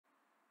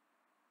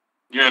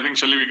Yeah, I think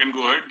Shalli, we can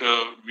go ahead.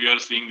 We are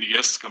seeing the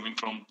yes coming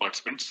from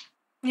participants.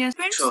 Yes,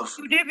 friends. Sure.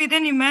 Today, with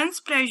an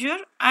immense pleasure,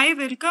 I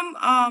welcome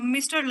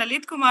Mr.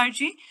 Lalit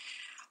Kumarji.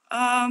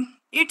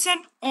 It's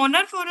an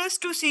honor for us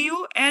to see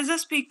you as a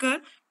speaker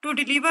to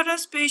deliver a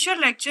special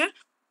lecture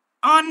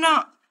on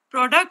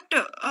product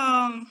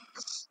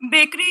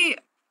bakery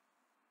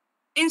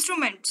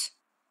instruments.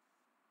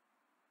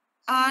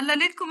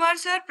 Lalit Kumar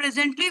sir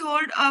presently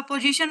hold a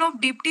position of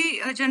Deputy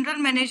General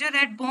Manager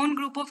at Bone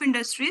Group of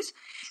Industries.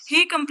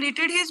 He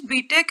completed his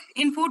BTech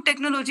in Food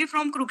Technology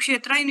from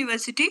Kurukshetra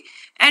University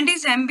and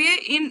his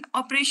MBA in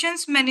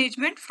Operations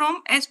Management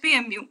from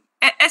SMU.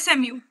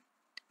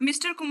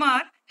 Mr.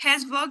 Kumar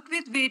has worked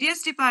with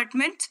various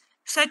departments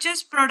such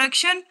as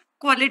production,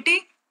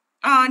 quality,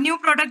 new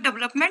product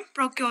development,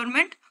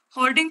 procurement,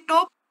 holding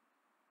top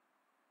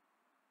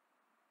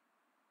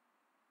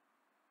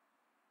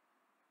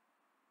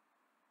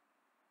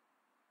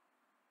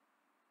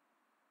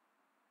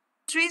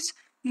Industries,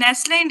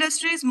 Nestle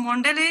Industries,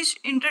 Mondelez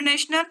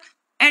International,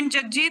 and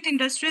Jagjit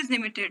Industries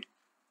Limited.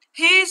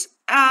 He is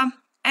an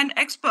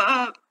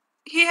expert.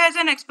 He has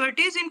an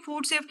expertise in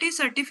food safety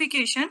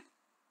certification.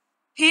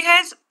 He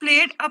has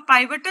played a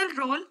pivotal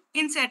role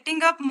in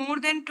setting up more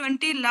than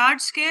 20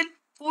 large-scale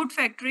food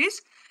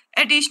factories.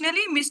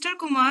 Additionally, Mr.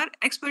 Kumar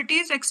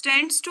expertise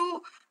extends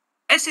to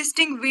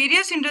assisting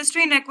various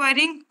industry in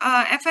acquiring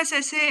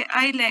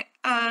FSSAI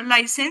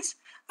license,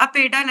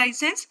 APEDA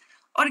license,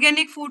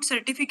 organic food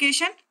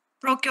certification,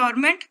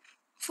 procurement,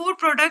 food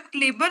product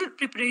label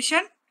preparation,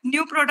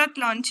 new product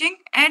launching,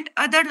 and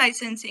other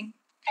licensing.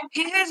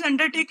 He has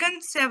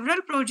undertaken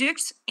several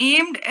projects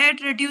aimed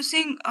at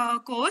reducing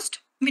cost,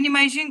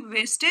 minimizing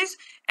wastage,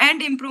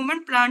 and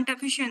improvement plant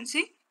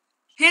efficiency.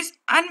 His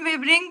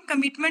unwavering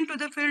commitment to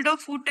the field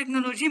of food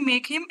technology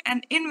make him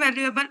an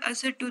invaluable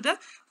asset to the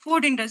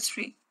food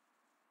industry.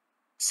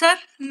 Sir,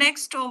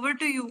 next over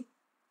to you.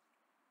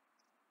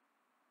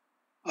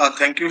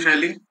 Thank you,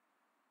 Shaili.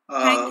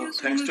 Thank you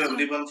so Thanks much, to sir.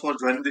 everyone for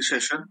joining the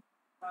session.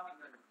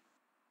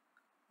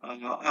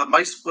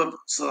 My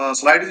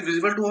slide is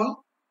visible to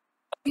all?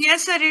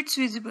 Yes, sir, it's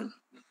visible.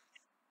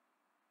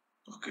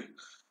 Okay.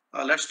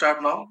 Let's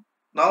start now.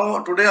 Now,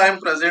 today I am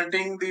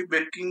presenting the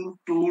baking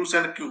tools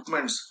and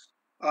equipments.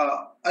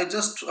 I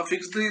just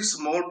fixed the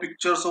small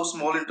pictures of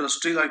small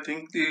industries. I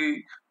think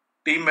the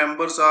team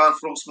members are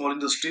from small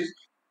industries.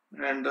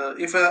 And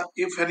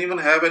if anyone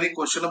have any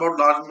question about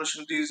large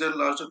machineries and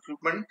large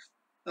equipment,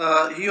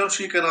 he or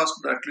she can ask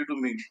directly to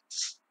me.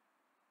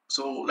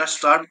 So let's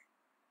start.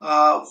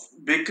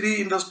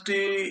 Bakery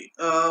industry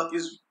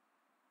is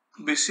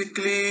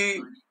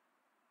basically,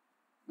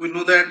 we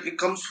know that it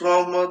comes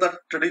from that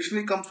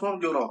traditionally comes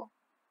from Europe.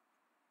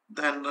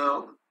 Then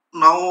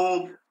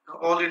now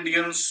all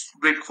Indians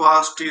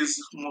breakfast is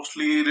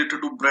mostly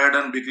related to bread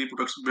and bakery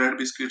products, bread,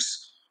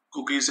 biscuits,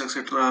 cookies,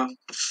 etc.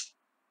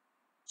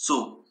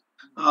 So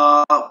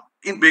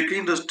in bakery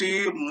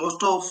industry,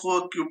 most of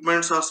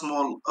equipments are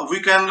small.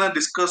 We can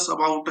discuss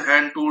about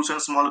hand tools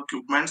and small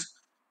equipments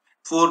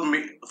for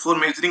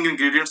measuring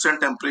ingredients and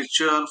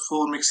temperature,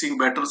 for mixing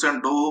batters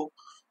and dough,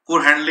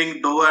 for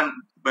handling dough and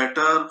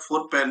batter,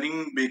 for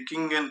panning,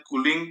 baking and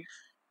cooling.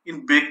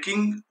 In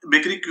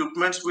bakery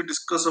equipments, we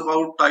discuss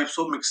about types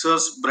of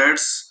mixers,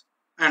 breads,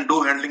 and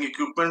dough handling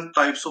equipment,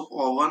 types of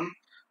oven,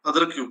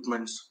 other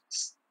equipments.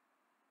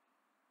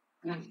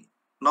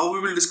 Now we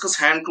will discuss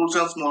hand tools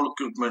and small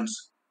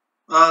equipments.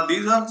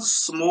 These are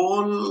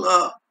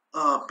small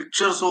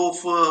pictures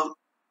of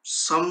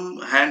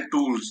some hand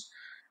tools.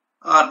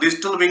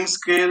 Digital weighing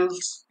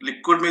scales,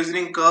 liquid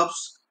measuring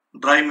cups,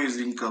 dry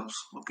measuring cups.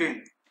 Okay,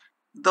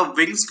 the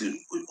weighing scale,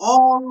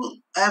 all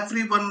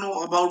everyone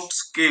know about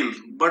scale,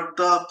 but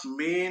the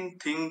main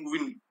thing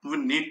we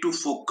need to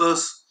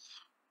focus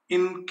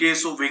in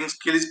case of weighing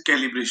scale is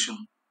calibration.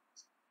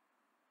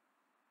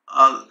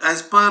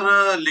 As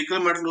per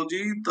legal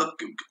methodology, the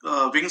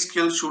weighing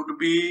scale should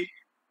be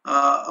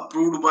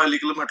approved by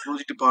legal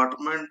methodology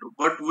department,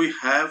 but we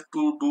have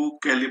to do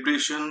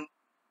calibration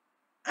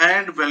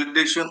and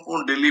validation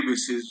on daily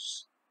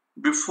basis.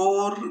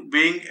 Before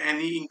weighing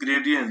any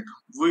ingredient,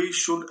 we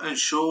should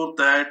ensure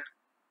that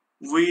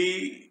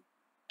we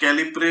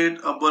calibrate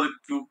our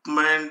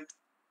equipment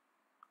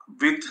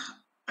with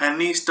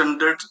any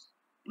standard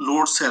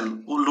load cell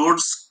or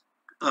loads.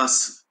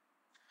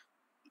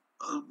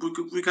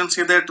 We can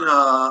say that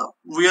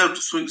we are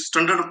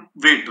standard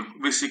weight.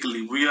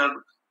 Basically, we are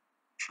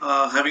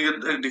having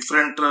a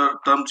different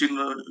terms in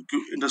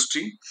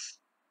industry.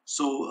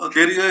 So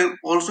there is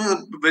also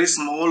a very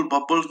small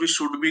bubble which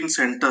should be in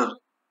center.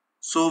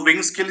 So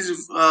weighing scale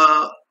is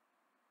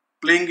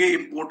playing a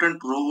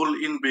important role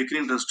in bakery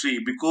industry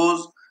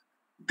because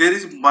there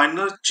is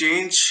minor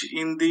change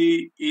in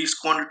the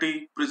yeast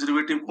quantity,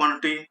 preservative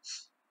quantity,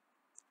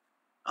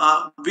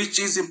 which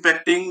is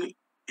impacting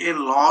a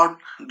lot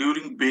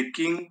during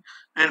baking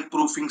and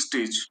proofing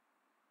stage.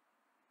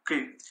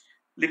 Okay,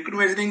 liquid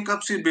measuring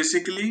cups is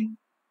basically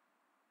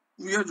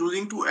we are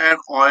using to add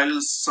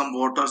oils, some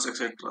waters,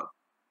 etc.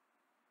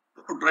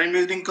 Dry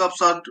measuring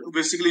cups are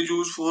basically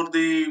used for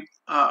the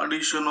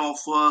addition of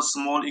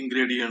small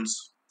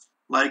ingredients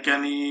like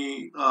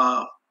any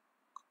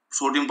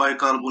sodium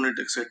bicarbonate,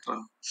 etc.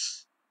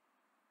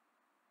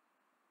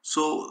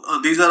 So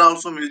these are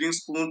also measuring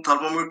spoon,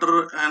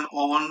 thermometer, and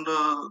oven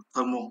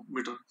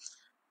thermometer.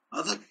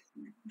 Other,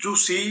 you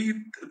see,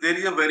 there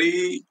is a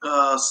very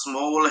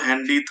small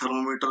handy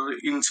thermometer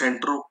in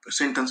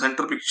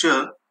center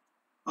picture.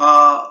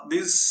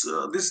 This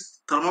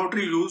thermometer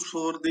is used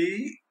for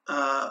the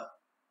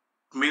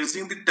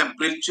measuring the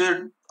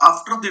temperature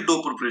after the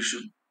dough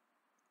preparation,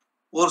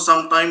 or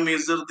sometime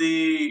measure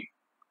the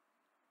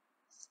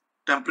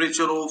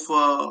temperature of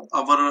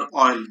our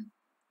oil.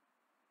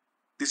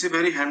 This is a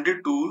very handy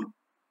tool,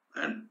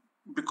 and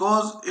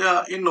because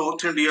in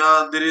North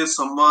India there is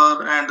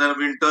summer and then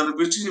winter,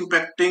 which is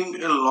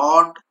impacting a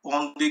lot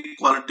on the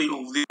quality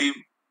of the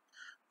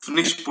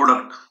finished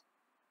product.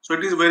 So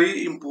it is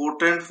very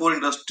important for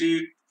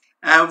industry.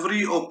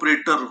 Every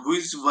operator who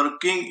is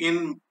working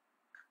in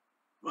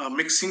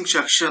mixing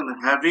section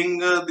having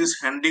this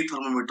handy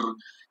thermometer,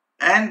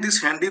 and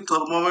this handy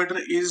thermometer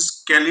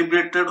is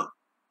calibrated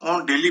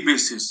on daily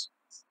basis.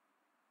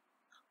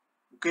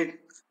 Okay,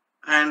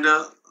 and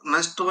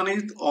next one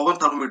is oven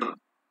thermometer.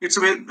 It's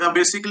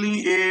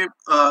basically a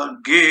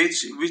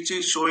gauge which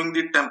is showing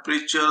the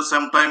temperature,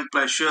 sometimes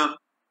pressure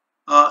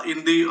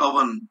in the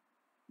oven.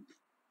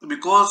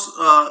 Because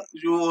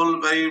you all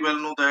very well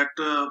know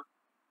that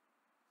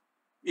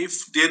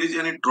if there is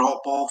any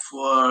drop of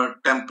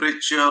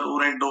temperature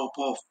or any drop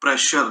of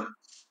pressure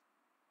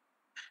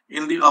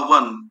in the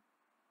oven,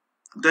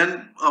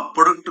 then a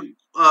product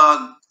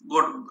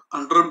got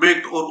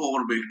underbaked or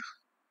overbaked.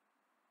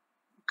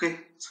 Okay,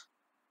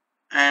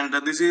 and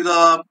this is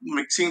the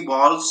mixing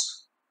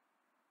balls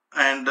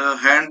and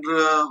hand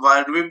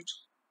wire whipped,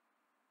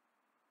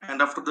 and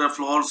after the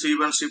floor sieve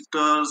and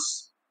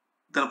shifters,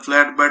 then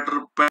flat batter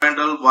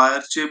pendle,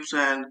 wire chips,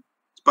 and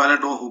spiral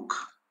door hook.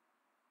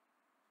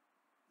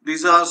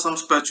 These are some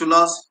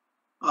spatulas.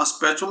 A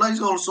spatula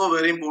is also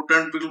very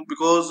important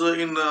because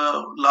in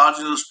large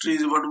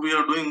industries, what we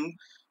are doing,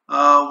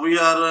 we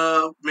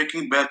are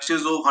making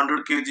batches of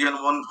 100 kg and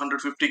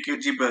 150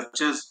 kg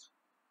batches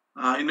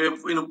in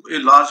a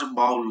large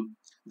bowl.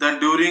 Then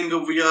during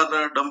we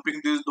are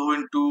dumping this dough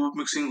into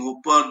mixing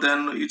hopper,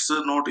 then it's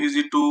not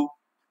easy to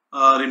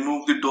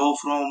remove the dough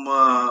from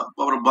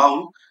our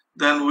bowl.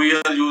 Then we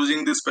are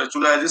using this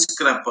spatula as a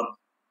scraper.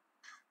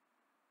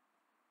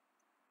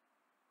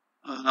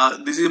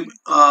 This is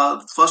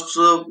first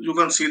you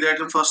can see that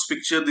in first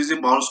picture. This is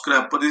a bowl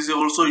scraper. This is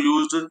also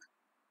used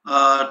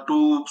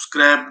to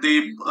scrape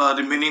the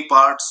remaining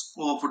parts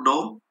of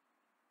dough,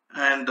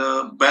 and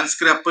bench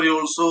scraper is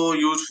also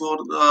used for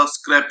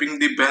scraping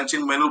the bench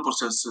in manual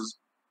processes.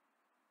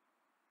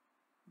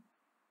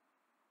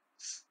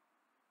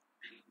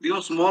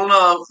 These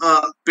small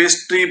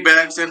pastry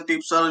bags and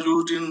tips are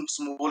used in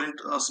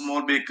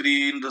small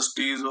bakery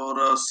industries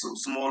or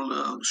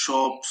small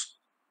shops.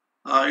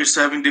 It's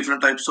having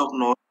different types of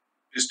knot.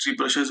 Pastry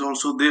pressure is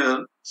also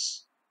there.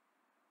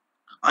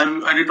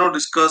 I did not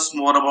discuss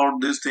more about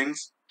these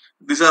things.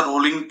 These are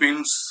rolling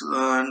pins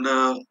and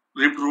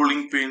ribbed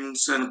rolling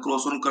pins and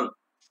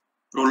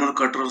roller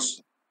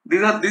cutters.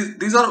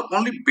 These are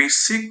only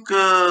basic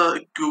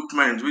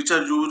equipment which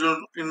are used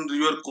in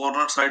your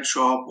corner side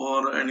shop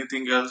or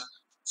anything else.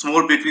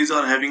 Small bakeries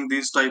are having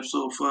these types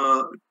of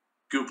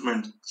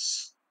equipment.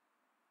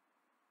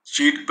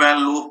 Sheet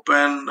pan, loaf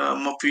pan,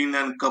 muffin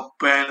and cup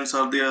pans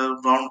are there.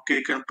 Round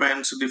cake and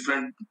pans,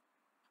 different.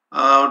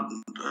 Uh,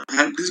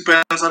 these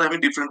pans are having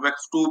different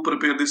wax to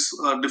prepare this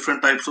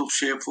different types of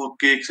shape for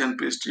cakes and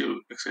pastry,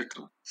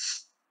 etc.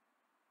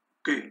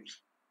 Okay.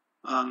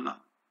 Uh,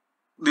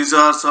 These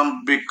are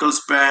some vehicle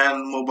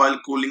span, mobile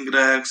cooling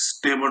racks,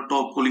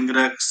 tabletop cooling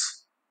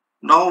racks.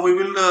 Now we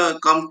will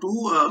come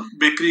to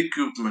bakery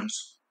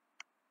equipments.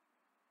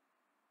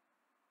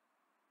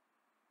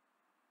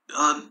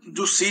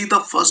 You see the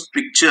first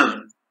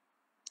picture.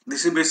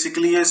 This is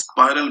basically a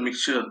spiral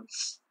mixture,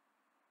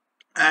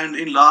 and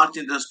in large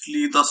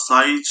industry, the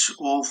size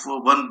of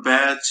one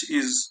batch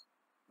is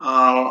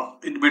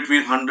in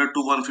between 100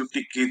 to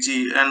 150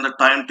 kg, and the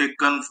time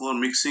taken for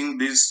mixing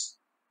this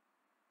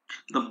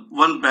the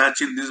one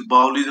batch in this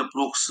bowl is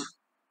approx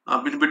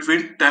in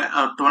between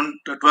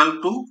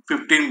 12 to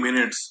 15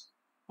 minutes.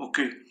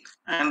 Okay,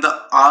 and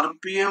the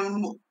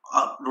RPM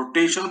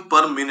rotation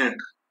per minute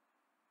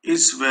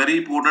is very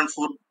important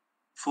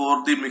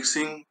for the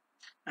mixing,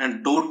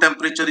 and dough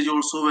temperature is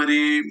also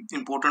very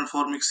important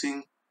for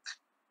mixing.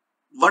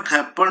 What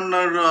happened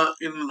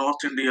in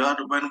North India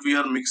when we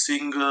are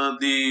mixing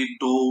the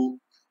dough,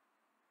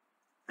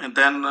 and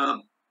then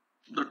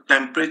the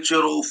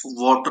temperature of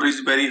water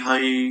is very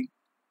high,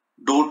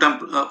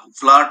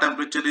 flour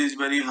temperature is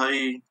very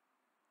high,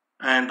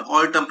 and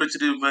oil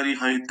temperature is very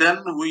high. Then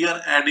we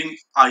are adding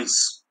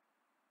ice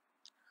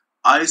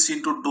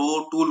into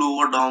dough to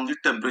lower down the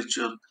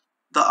temperature.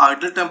 The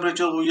ideal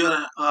temperature we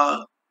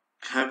are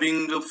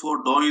having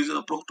for dough is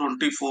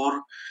approximately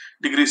 24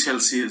 degrees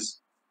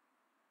Celsius.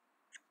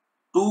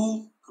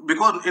 To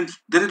because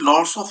there is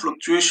lots of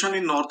fluctuation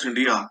in North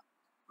India.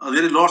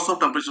 There is lots of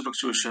temperature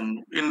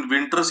fluctuation. In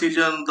winter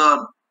season,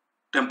 the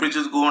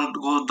temperatures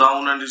go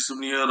down and it's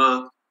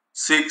near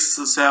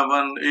 6,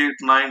 7, 8,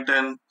 9,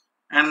 10.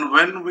 And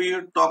when we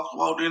talk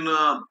about in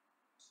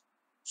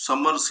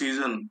summer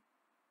season,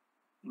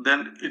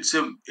 then it's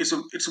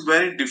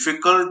very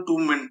difficult to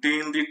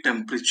maintain the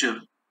temperature.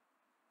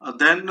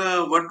 Then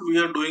what we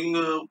are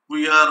doing,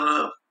 we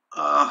are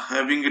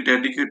having a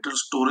dedicated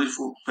storage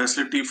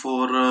facility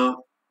for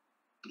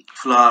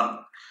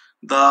flour.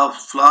 The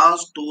flour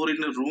store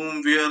in a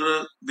room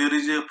where there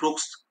is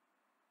approx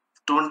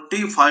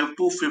 25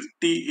 to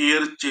 50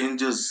 air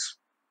changes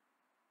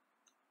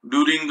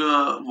during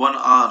 1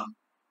 hour,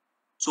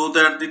 so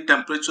that the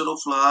temperature of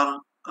flour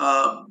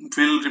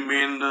will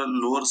remain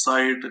lower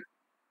side.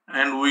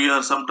 And we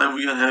are sometimes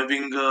we are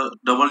having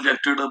double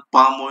jacketed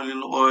palm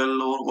oil or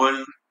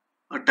oil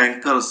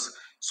tankers,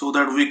 so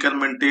that we can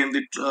maintain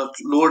the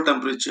lower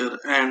temperature.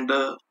 And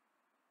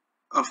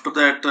after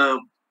that,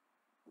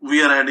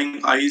 we are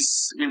adding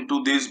ice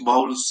into these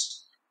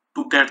bowls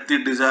to get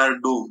the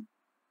desired dough.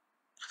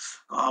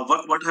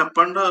 What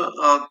happened?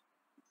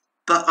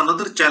 The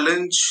another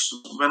challenge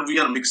when we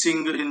are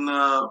mixing in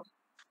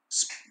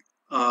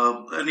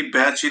any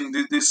batch in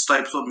these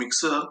types of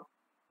mixer,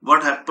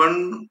 what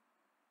happened?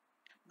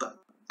 The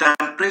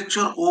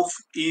temperature of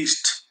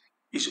yeast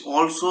is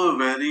also a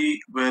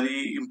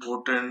very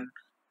important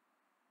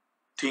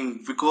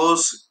thing,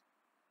 because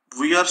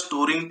we are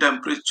storing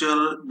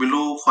temperature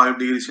below 5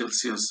 degrees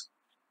Celsius.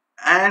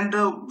 And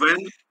when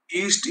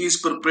yeast is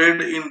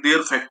prepared in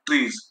their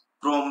factories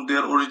from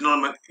their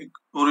original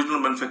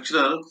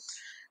manufacturer,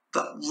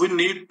 we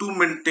need to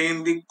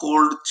maintain the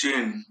cold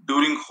chain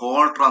during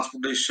whole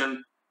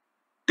transportation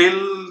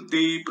till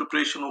the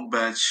preparation of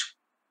batch.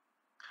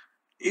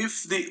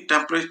 If the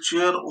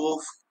temperature of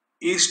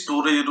yeast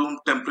storage room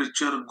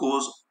temperature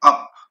goes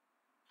up,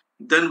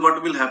 then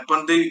what will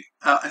happen? The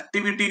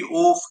activity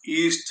of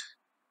yeast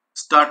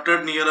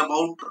started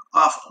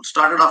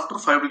after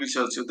 5 degrees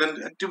Celsius.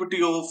 Then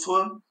activity of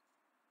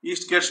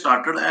yeast gets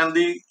started, and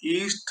the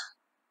yeast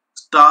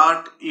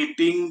start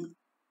eating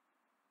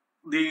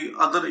the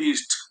other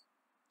yeast,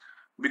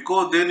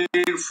 because they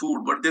need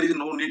food, but there is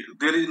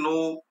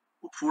no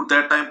food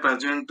that time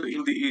present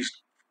in the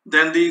yeast.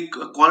 Then the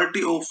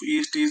quality of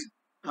yeast is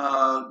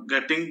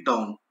getting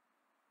down.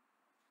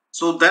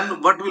 So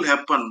then what will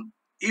happen?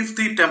 If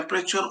the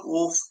temperature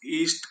of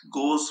yeast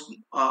goes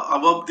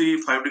above the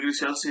 5 degrees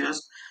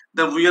Celsius,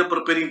 then we are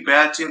preparing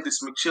batch in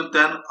this mixture.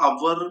 Then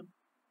our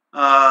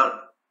uh,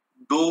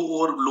 dough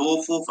or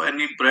loaf of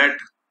any bread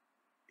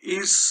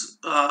is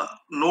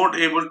not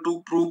able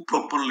to prove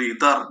properly.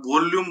 The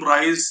volume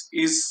rise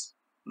is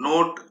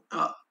not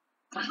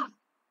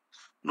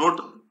not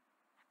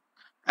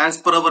as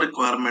per our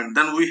requirement.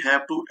 Then we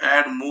have to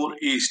add more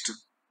yeast.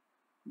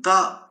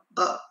 The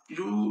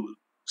you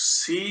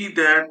see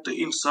that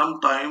in some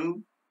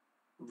time,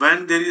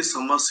 when there is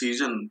summer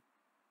season,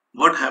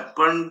 what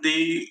happened?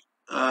 The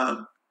uh,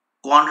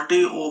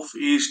 quantity of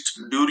yeast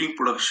during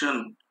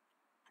production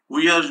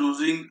we are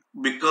using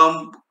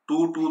become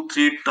 2 to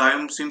 3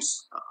 times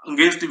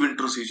against the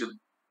winter season.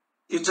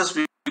 It's just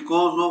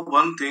because of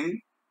one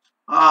thing.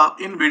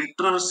 In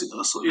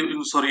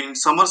in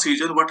summer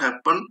season, what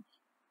happened?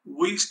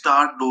 We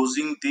start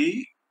dosing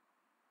the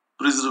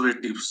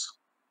preservatives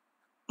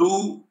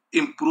to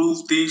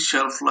improve the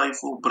shelf life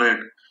of bread.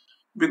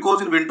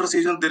 Because in winter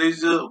season there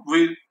is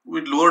we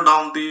lower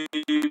down the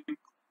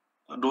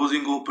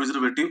dosing of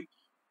preservative,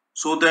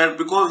 so that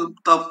because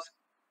the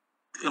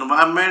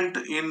environment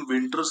in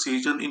winter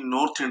season in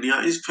North India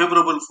is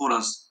favorable for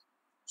us,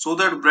 so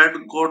that bread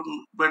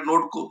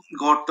not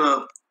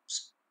got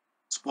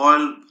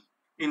spoiled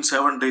in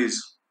 7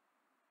 days.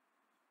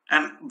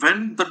 And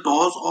when the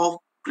dose of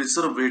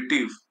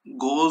preservative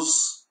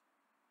goes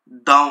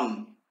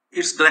down,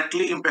 it's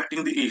directly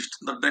impacting the yeast.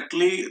 The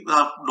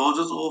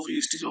doses of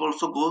yeast is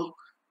also go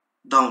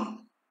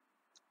down.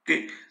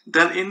 Okay,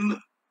 then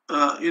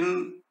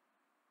in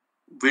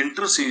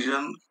winter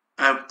season,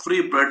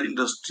 every bread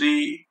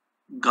industry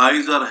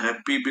guys are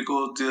happy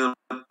because their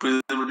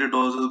preservative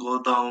doses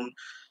go down,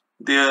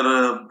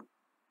 their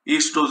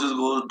yeast doses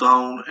goes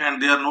down,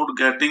 and they are not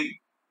getting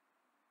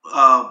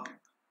uh,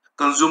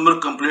 consumer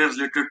complaints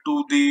related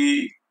to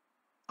the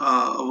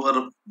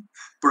our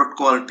product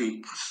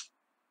quality.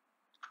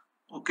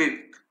 Okay,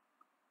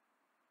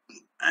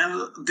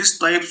 and these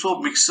types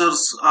of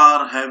mixers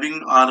are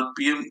having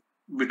RPM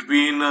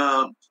between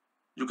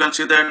you can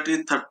say that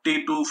is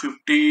 30 to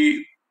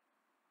 50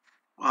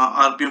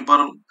 RPM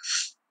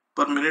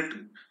per minute.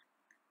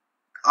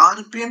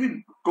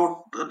 RPM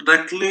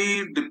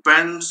directly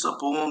depends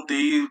upon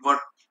the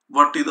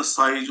what is the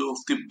size of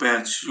the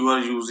batch you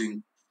are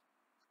using.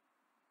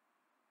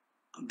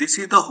 This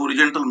is the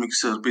horizontal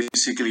mixer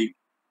basically.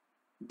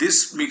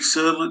 This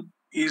mixer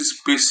is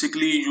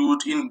basically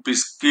used in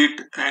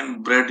biscuit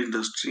and bread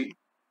industry,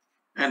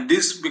 and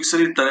this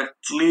mixer is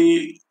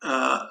directly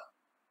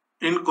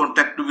in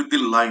contact with the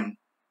line.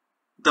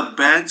 The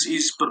batch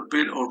is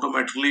prepared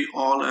automatically.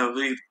 All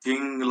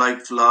everything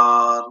like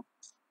flour,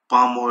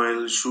 palm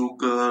oil,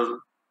 sugar,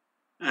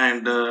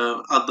 and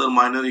other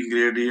minor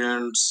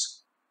ingredients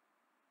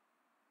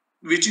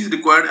which is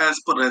required as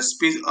per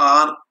recipes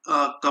are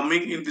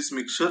coming in this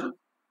mixture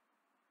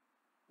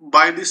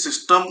by the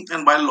system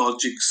and by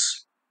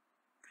logics.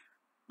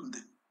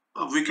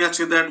 We can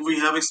say that we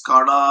have a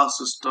SCADA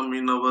system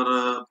in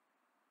our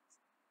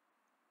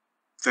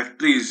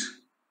factories,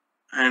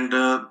 and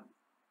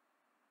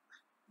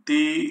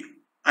the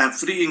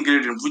every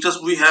ingredient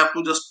we have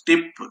to just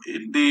tip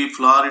the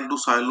flour into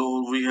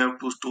silo, we have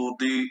to store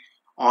the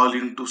oil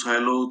into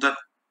silo, then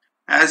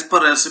as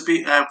per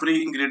recipe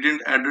every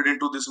ingredient added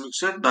into this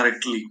mixture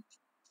directly,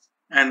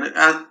 and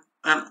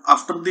and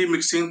after the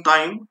mixing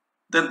time,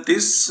 then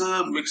this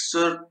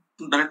mixture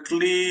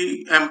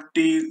directly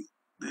empty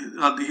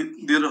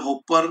their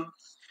hopper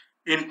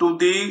into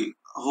the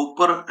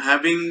hopper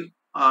having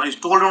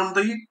installed on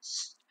the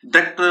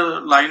direct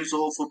lines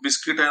of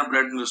biscuit and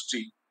bread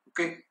industry.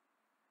 Okay,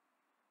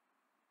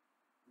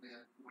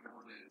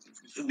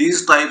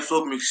 these types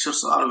of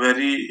mixtures are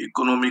very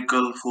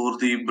economical for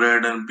the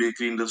bread and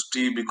bakery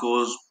industry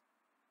because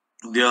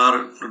they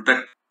are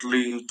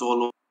directly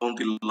installed on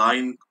the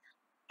line,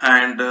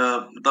 and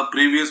the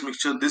previous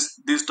mixture,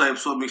 these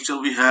types of mixture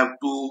we have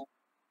to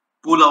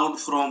pull out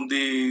from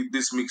the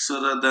this mixer,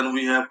 and then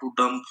we have to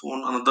dump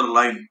on another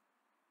line.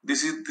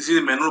 This is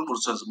a manual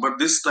process, but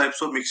these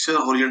types of mixture,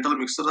 horizontal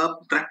mixer, are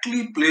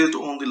directly placed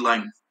on the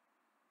line.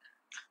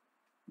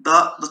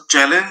 The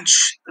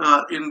challenge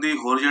in the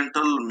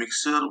horizontal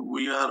mixer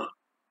we are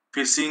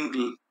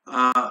facing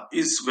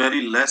is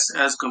very less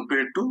as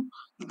compared to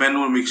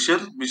manual mixture,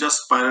 which are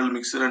spiral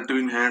mixer and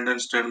twin hand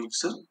and stand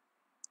mixer.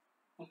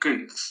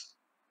 Okay,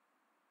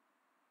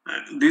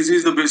 this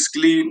is the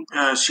basically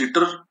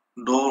sheeter,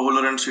 door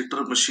roller and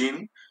sheeter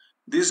machine.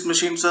 These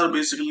machines are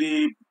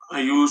basically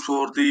used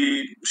for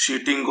the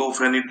sheeting of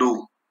any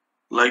dough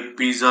like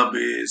pizza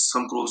base,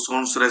 some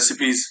croissants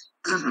recipes.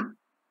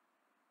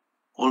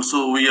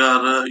 Also, we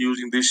are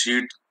using this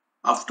sheet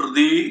after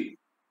the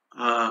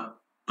uh,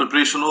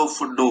 preparation of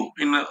dough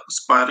in a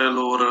spiral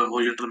or a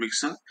horizontal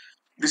mixer.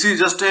 This is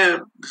just a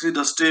this is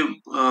just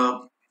a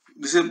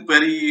this is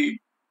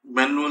very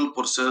manual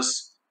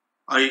process.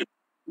 I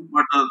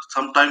but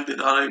sometimes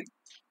there are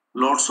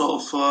lots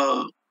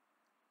of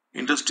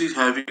industries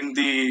having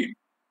the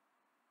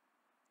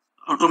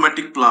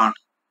automatic plant.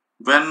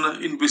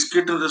 When in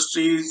biscuit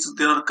industries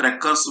there are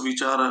crackers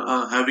which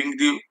are having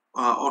the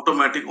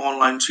automatic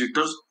online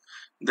sheeters,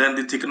 then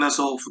the thickness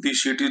of the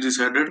sheet is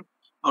decided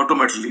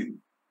automatically.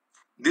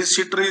 This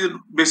sheeter is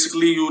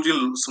basically used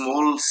in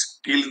small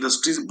scale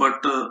industries, but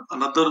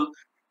another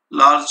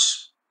large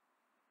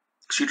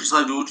sheeters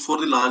are used for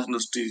the large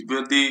industries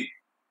where the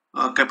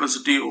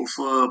capacity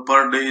of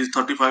per day is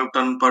 35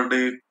 ton per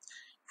day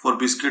for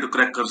biscuit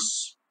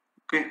crackers.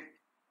 Okay,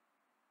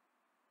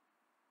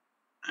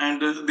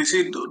 and this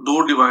is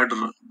dough divider.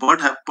 What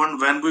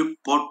happened when we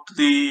put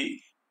the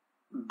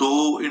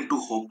dough into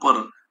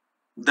hopper?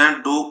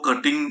 Then dough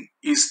cutting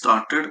is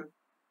started,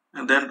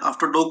 and then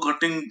after dough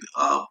cutting,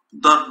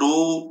 the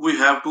dough we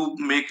have to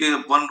make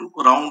a one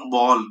round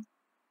ball.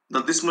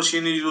 Now this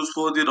machine is used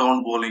for the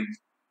round balling.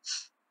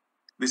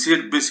 This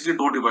is basically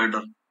dough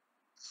divider.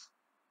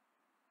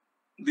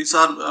 These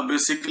are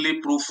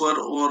basically proofer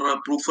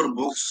or proofer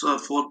box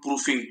for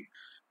proofing.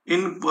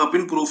 In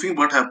proofing,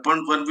 what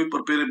happened when we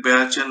prepare a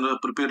batch and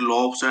prepare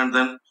loaves and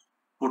then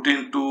put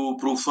into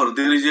proofer,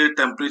 there is a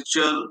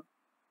temperature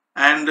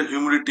and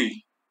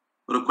humidity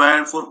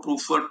required for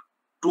proofer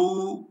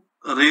to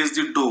raise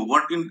the dough.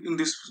 What in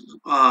this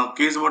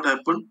case, what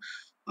happened?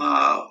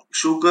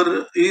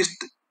 Sugar is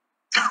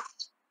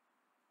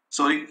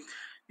sorry,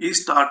 he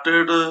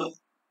started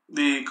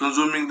the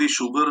consuming the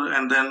sugar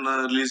and then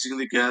releasing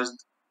the gas.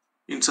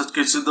 In such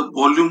cases, the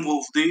volume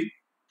of the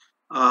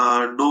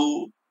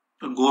dough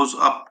goes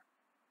up,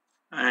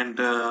 and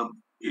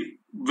it,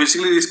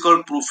 basically it's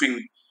called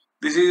proofing.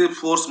 This is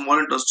for small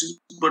industries,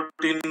 but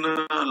in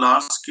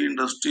large scale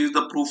industries,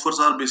 the proofers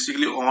are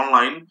basically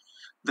online.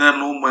 There are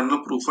no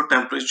manual proofer.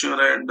 Temperature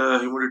and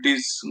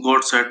humidities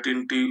got set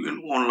into in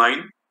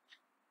online,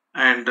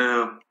 and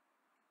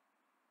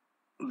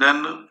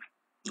then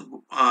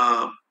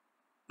uh,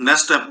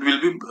 next step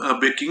will be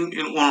baking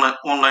in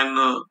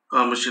online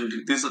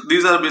machinery.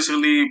 These are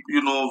basically,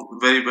 you know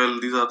very well,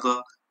 these are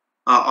the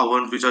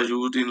ovens which are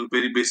used in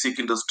very basic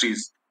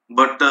industries.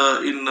 But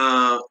in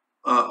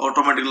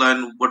automatic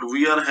line, what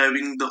we are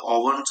having, the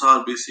ovens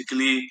are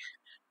basically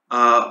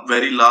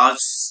very large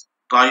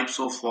types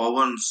of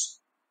ovens,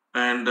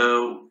 and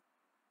uh,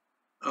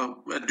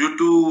 due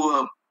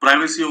to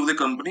privacy of the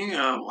company,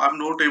 I'm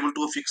not able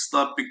to fix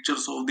the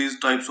pictures of these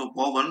types of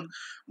oven.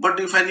 But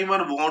if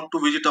anyone want to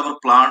visit our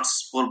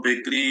plants for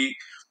bakery,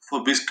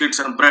 for biscuits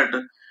and bread,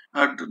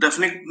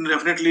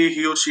 definitely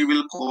he or she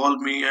will call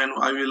me and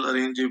I will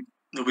arrange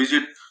a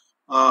visit.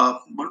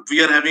 But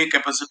we are having a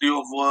capacity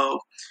of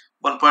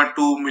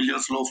 1.2 million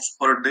loaves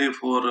per day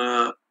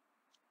for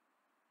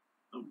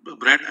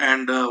bread,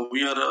 and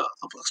we are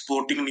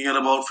exporting near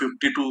about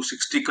 50 to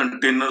 60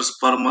 containers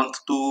per month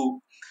to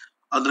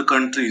other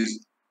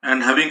countries,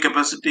 and having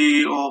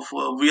capacity of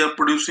we are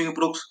producing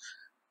approx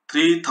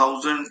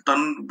 3,000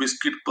 ton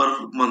biscuit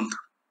per month.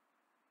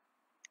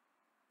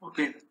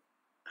 Okay,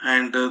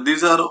 and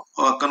these are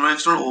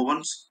conventional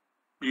ovens.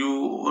 You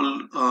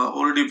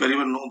already very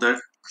well know that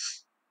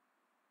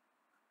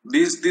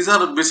these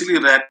are basically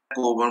rack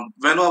oven.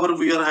 Whenever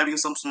we are having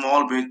some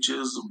small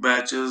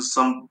batches,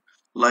 some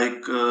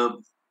like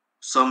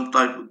some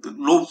type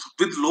low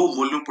with low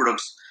volume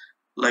products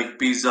like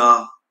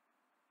pizza,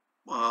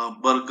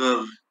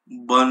 burger,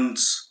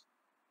 buns,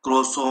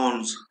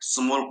 croissants,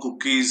 small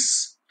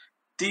cookies.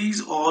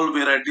 These all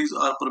varieties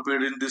are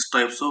prepared in these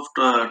types of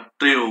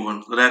tray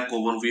oven, rack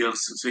oven. We are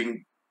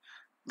saying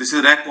this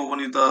is rack oven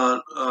is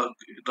the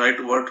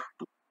right word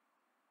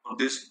for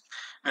this.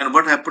 And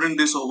what happened in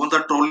this oven?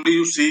 The trolley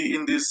you see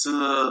in this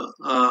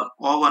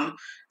oven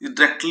is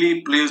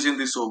directly placed in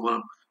this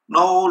oven.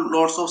 Now,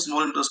 lots of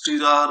small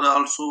industries are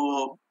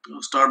also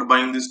start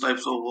buying these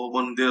types of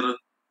oven. They're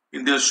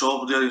in their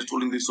shop. They are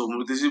installing this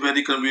oven. This is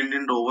very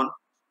convenient oven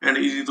and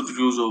easy to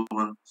use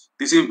oven.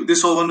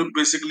 This oven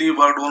basically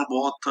worked on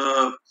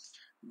both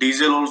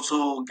diesel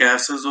also,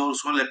 gases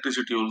also,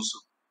 electricity also.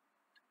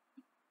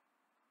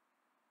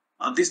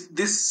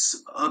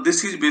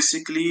 This is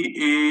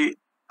basically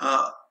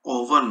a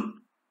oven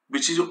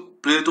which is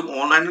placed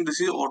online, and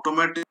this is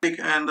automatic,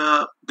 and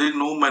there is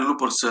no manual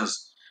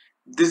process.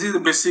 This is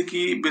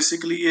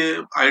basically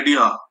a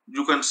idea.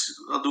 You can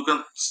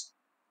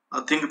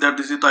think that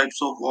this is types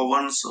of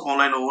ovens,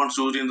 online ovens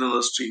used in the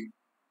industry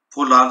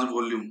for large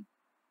volume.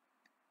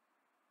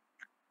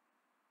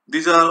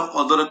 These are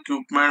other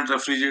equipment,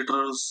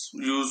 refrigerators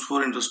used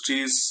for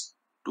industries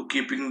to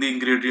keeping the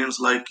ingredients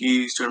like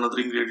yeast and other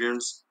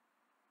ingredients.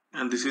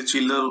 And this is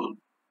chiller,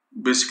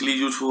 basically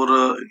used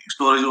for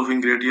storage of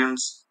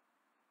ingredients.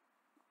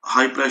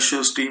 High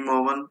pressure steam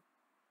oven.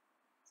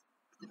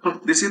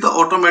 This is the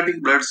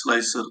automatic bread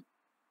slicer.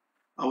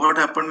 What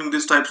happened in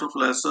these types of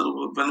slicer,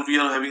 when we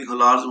are having a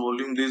large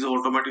volume, these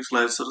automatic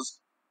slicers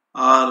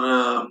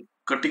are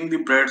cutting the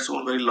breads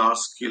on very large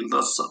scale.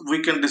 Thus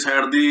we can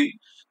decide the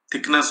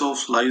thickness of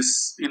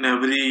slice in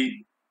uh,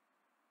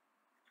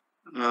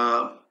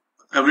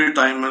 every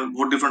time, and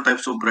what different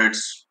types of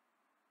breads.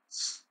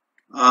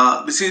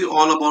 This is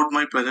all about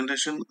my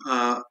presentation.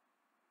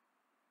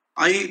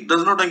 I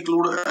does not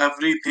include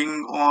everything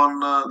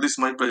on this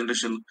my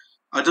presentation.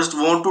 I just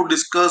want to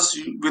discuss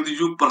with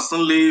you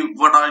personally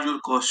what are your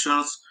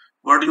questions,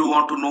 what do you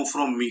want to know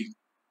from me.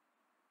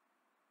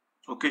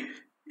 Okay,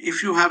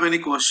 if you have any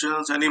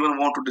questions, anyone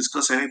want to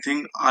discuss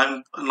anything,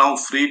 I'm now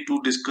free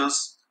to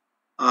discuss.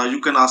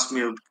 You can ask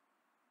me,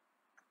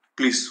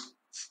 please.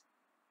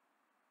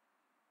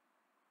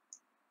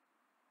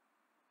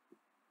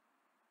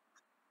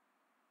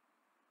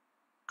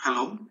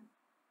 Hello,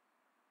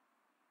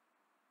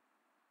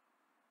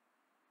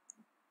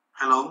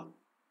 hello.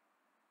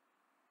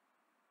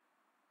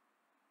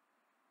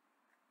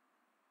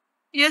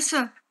 Yes,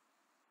 sir.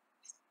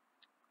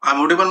 I'm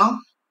audible now.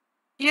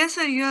 Yes,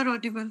 sir, you are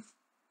audible.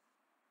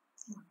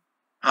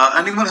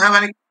 Anyone have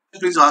any?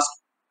 Please ask,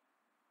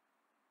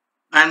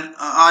 and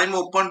I'm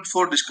open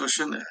for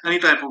discussion, any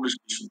type of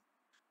discussion.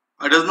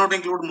 I does not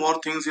include more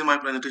things in my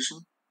presentation.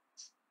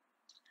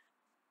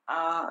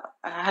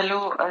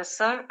 Hello,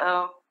 sir.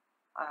 Uh,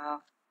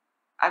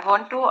 I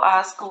want to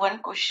ask one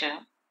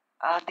question.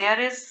 There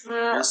is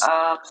Yes.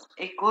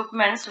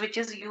 equipments which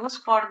is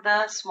used for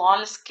the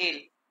small scale.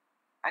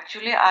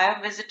 Actually, I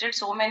have visited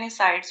so many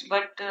sites,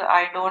 but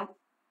I don't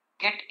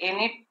get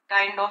any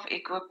kind of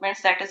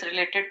equipments that is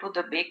related to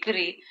the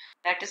bakery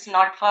that is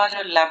not for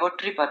a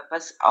laboratory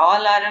purpose.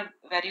 All are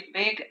very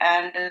big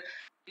and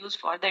used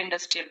for the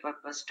industrial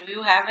purpose. Do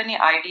you have any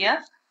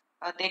idea?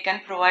 They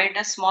can provide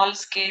a small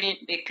scale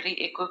bakery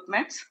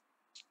equipments.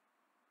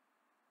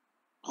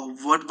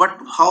 What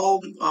how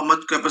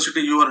much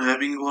capacity you are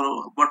having,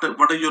 or what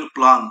is your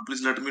plan?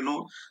 Please let me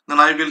know. Then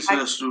I will I,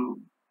 suggest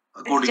you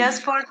it's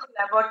just accordingly. for the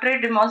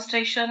laboratory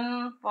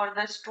demonstration for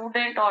the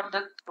student or the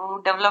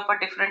to develop a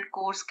different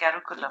course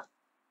curriculum.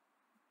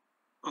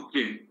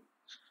 Okay.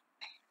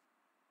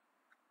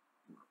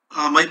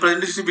 My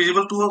presentation is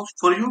visible to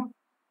for you.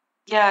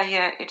 Yeah,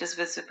 it is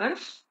visible.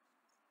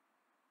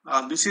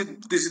 This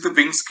is the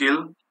wing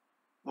scale.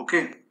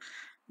 Okay.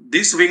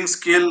 This wing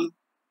scale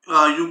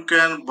you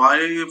can buy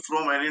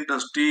from any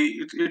industry.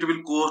 It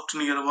will cost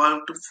near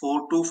about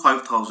 4 to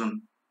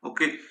 5,000.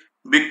 Okay.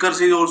 Beakers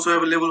is also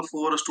available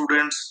for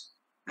students,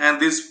 and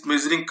these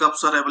measuring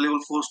cups are available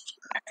for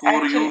you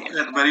Actually,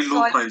 at very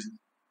low price.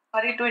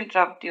 sorry to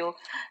interrupt you.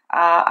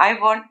 I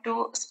want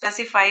to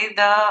specify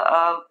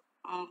mm,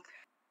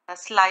 the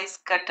slice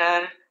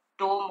cutter,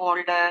 dough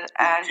molder,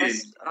 and Okay.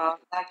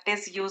 that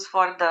is used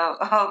for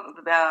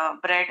the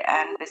bread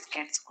and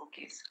biscuits,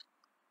 cookies.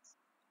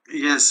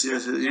 Yes.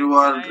 Sir, You can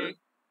are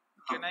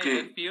I okay.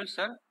 help you,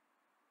 sir?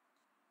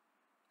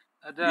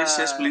 Yes,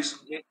 The please.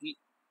 the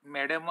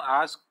madam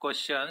asked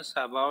questions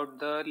about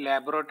the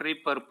laboratory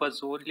purpose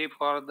only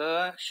for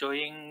the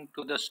showing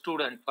to the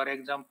student. For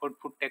example,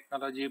 food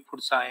technology,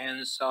 food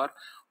science, or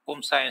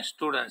home science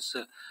students.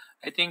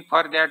 I think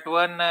for that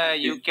one,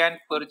 you Okay. can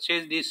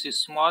purchase these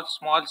small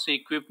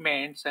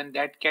equipments, and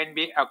that can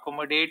be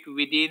accommodated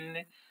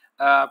within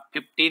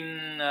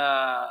 15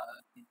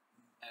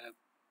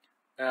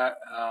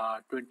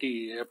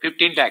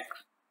 15 lakh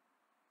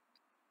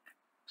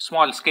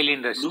small scale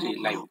industry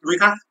like We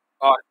can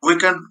or we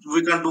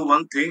can do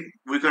one thing.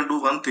 We can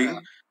do one thing.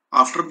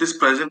 After this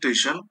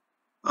presentation,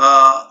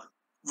 uh,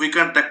 we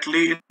can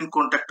directly in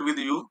contact with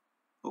you.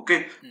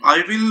 Okay.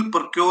 I will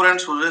procure and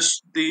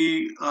suggest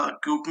the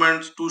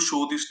equipment to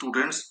show the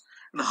students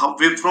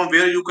and from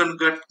where you can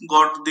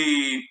got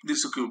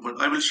this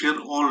equipment. I will share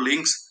all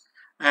links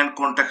and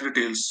contact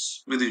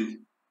details with you.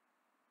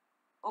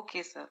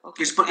 Okay, sir. It's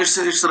Okay. per- Thank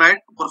you. it's right,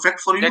 perfect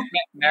for you.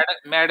 that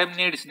madam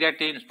needs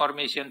that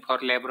information for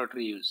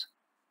laboratory use.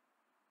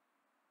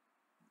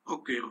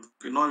 Okay,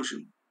 no issue.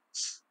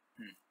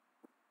 Hmm.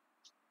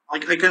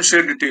 I can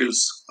share details.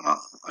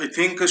 I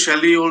think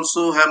Shelly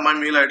also have my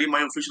mail ID,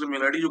 my official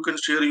mail ID. You can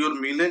share your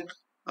mail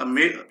and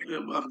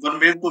one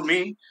mail to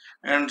me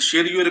and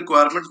share your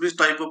requirements, which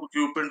type of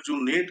equipment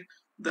you need.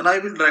 Then I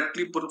will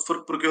directly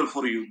procure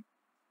for you.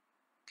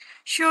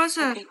 Sure,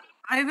 sir. Okay.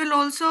 I will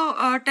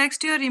also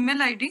text your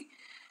email ID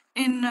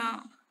in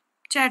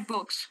chat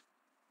box.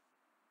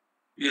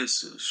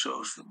 Yes,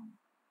 sure.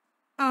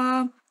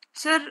 Uh,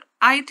 Sir,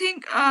 I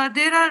think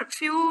there are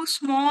few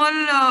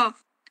small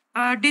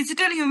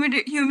digital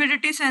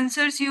humidity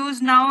sensors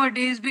used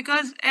nowadays,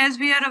 because as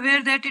we are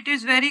aware that it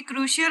is very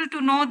crucial to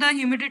know the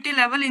humidity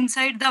level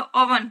inside the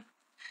oven.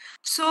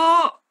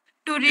 So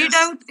to read Yes.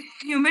 out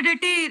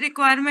humidity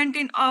requirement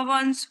in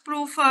ovens,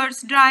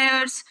 proofers,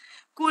 dryers,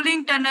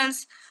 cooling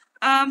tunnels,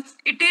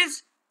 it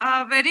is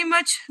very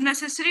much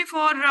necessary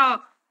for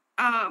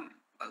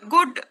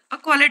good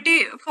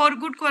quality, for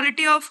good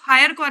quality of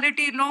higher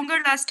quality, longer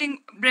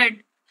lasting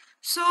bread.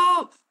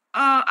 So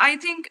I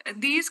think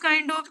these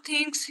kind of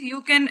things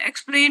you can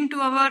explain to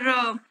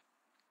our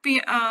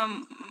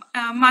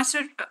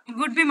master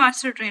would be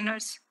master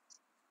trainers.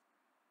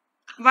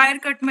 Wire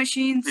cut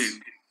machines.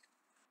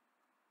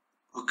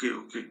 Okay.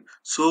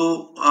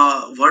 So,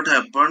 what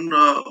happened?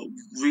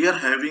 We are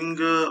having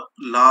a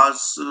large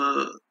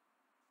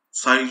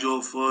size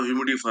of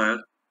humidifier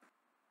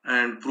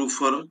and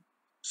proofer.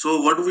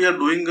 So what we are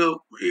doing,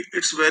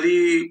 it's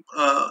very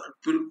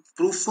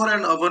proofer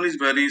and oven is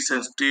very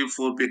sensitive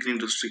for bakery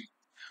industry.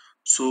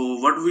 So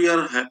what we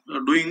are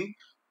doing,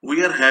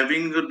 we are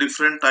having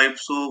different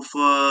types of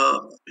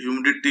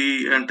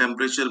humidity and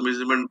temperature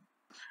measurement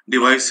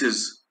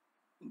devices.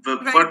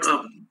 But Right.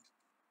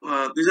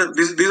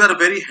 these are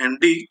very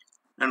handy.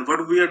 And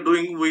what we are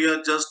doing, we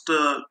are just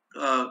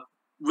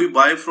we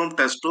buy from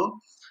Testo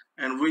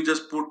and we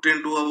just put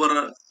into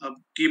our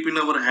keep in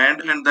our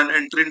hand and then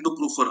enter into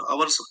proofer.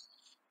 Our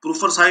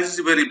proofer size is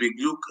very big.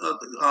 You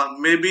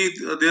maybe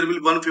there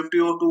will 150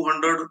 or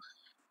 200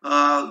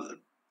 uh,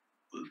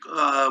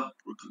 uh,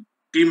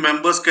 team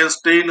members can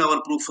stay in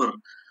our proofer.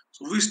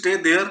 So we stay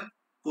there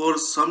for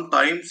some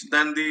times.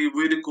 Then we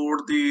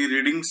record the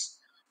readings,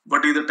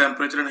 what is the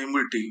temperature and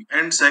humidity.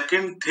 And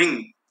second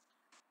thing,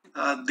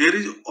 there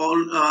is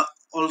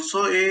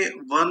also a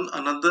one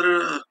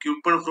another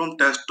equipment from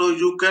Testo.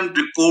 You can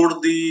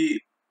record the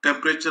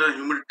temperature and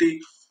humidity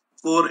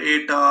for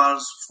 8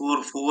 hours,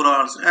 for 4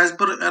 hours, as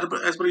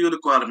per your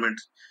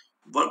requirements.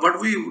 But what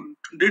we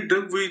did,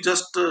 we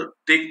just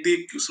take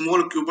the small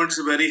equipment. It's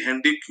a very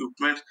handy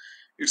equipment.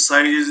 Its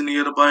size is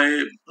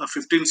nearby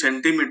 15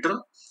 centimeter.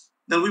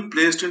 Then we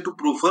placed into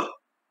proofer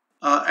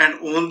and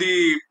on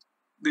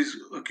this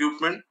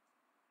equipment.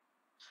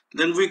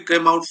 Then we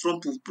came out from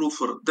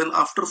proofer. Then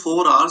after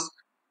 4 hours,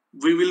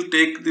 we will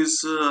take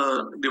this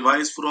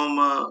device from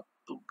uh,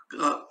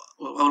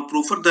 our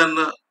proofer. Then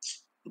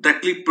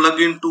directly plug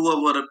into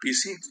our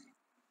PC,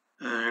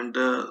 and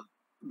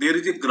there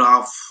is a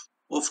graph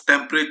of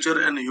temperature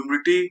and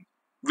humidity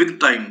with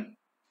time.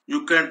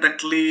 You can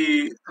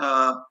directly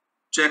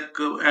check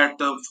at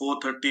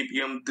 4:30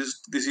 p.m.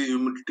 This is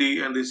humidity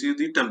and this is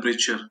the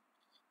temperature.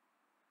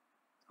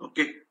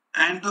 Okay,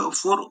 and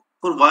for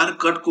wire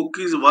cut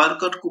cookie.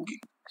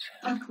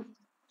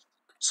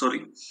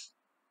 Sorry,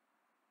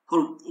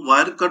 for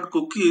wire cut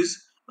cookies,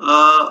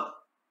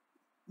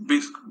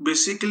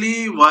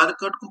 basically wire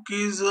cut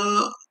cookies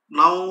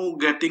now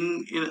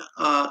getting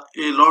a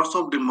lots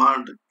of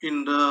demand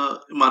in the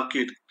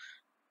market.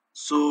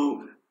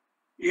 So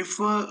if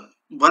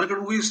wire cut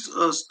cookies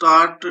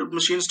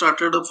machine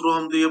started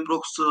from the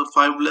approx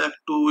 5 lakh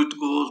to it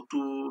goes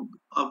to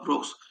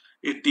approx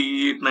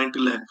 88 90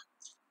 lakh.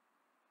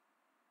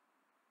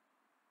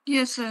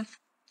 Yes, sir.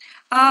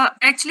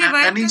 Actually, Any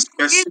Wirecut cookies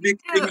specific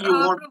thing you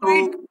want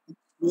provide to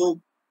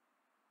know?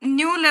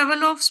 new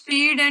level of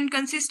speed and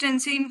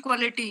consistency in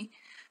quality.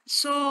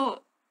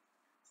 So,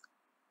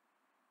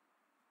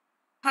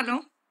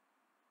 hello,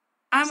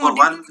 I'm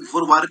audible,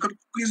 sir. Wire cut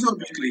cookies or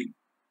bakery?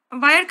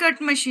 Wire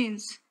cut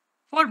machines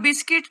for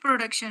biscuit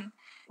production.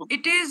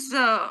 it is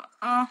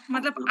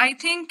I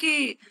think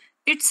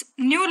it's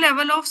new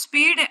level of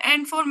speed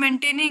and for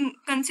maintaining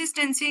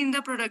consistency in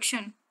the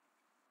production.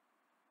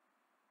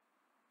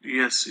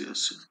 Yes,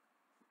 yes.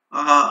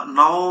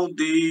 Now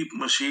the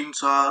machines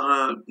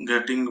are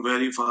getting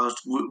very fast.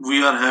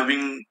 We are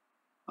having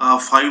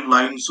 5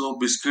 lines of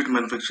biscuit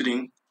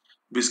manufacturing,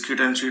 biscuit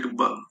and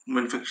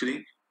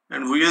manufacturing,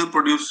 and we are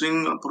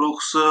producing approx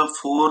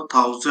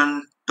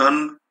 4,000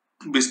 ton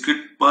biscuit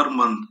per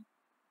month,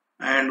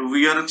 and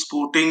we are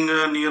exporting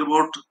near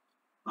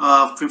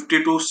about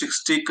 50 to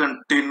 60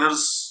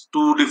 containers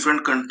to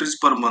different countries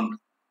per month.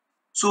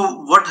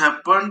 So what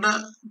happened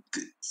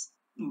th-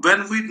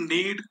 when we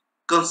need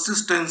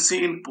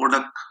consistency in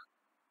product,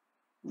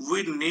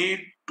 we need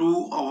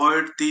to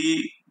avoid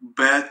the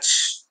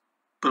batch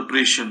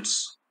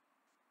preparations.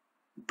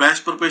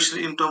 Batch preparation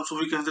in terms of,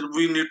 we can say,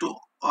 we need to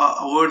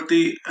avoid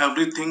the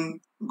everything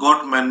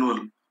got manual.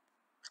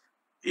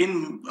 Yes,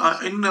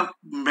 sir. In a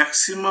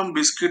maximum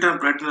biscuit and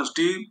bread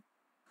industry,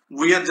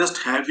 we are just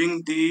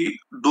having the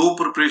dough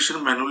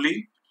preparation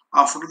manually.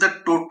 After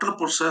that, total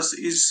process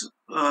is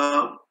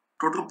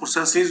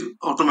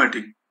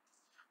automatic.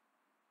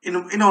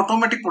 In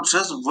automatic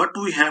process, what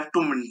we have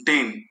to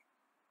maintain?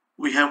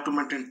 We have to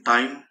maintain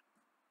time,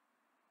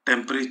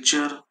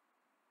 temperature,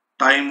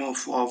 time of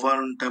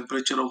oven,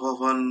 temperature of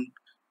oven,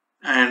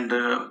 and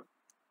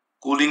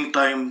cooling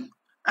time.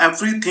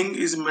 Everything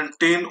is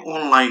maintained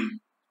online.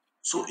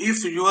 So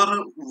if your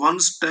one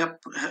step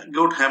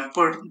got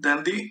hampered,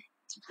 then the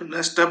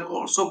next step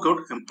also got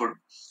hampered.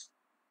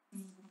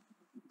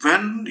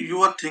 When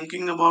you are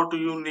thinking about,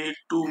 you need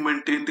to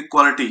maintain the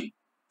quality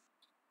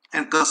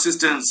and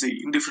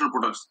consistency in different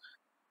products.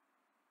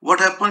 What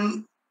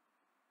happen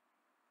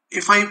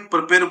if I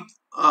prepare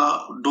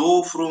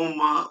dough from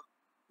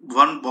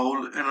one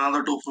bowl and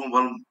another dough from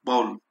one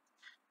bowl?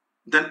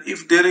 Then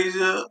if there is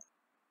a,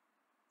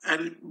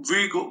 and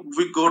we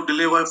go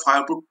delay by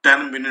 5 to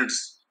 10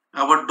 minutes,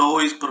 our dough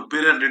is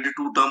prepared and ready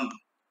to dump.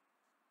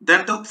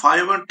 Then the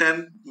 5 and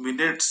 10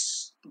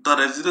 minutes, the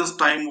residence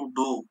time of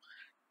dough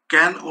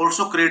can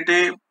also create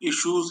a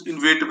issues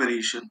in weight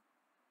variation.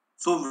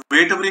 So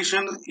weight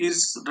variation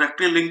is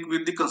directly linked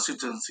with the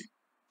consistency.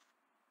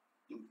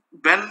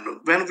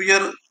 When we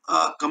are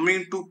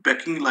coming to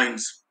packing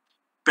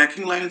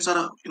lines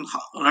are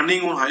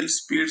running on high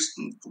speeds.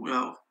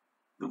 uh,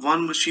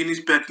 One machine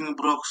is packing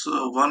approx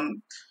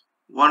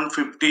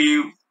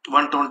 150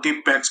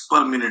 120 packs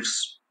per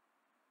minutes.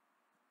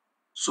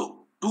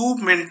 So to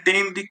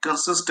maintain the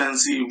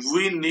consistency,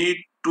 we need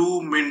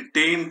to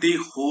maintain the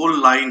whole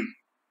line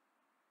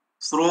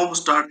from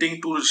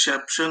starting to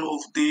reception of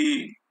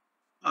the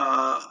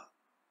uh,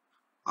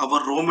 our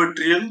raw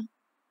material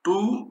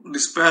to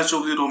dispatch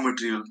of the raw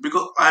material,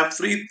 because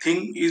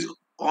everything is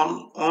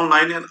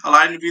online and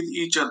aligned with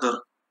each other.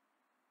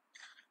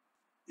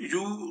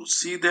 You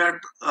see that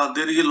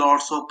there is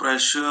lots of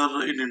pressure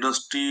in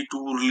industry to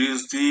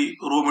release the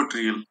raw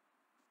material.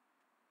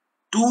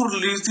 To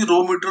release the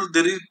raw material,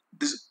 there is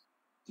this.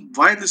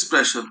 Why this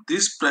pressure?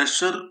 This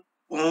pressure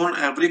on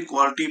every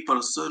quality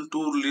person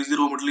to release the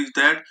raw material is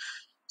that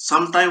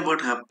sometime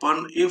what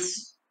happen if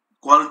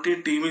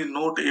quality team is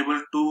not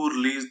able to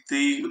release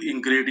the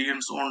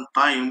ingredients on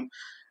time,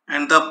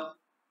 and the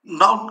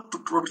now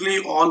totally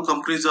all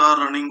companies are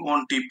running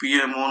on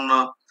TPM,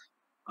 on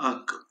uh,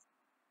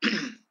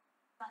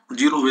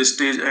 zero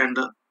wastage and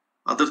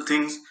other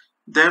things.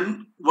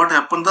 Then what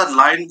happened, the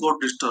line got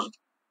disturbed.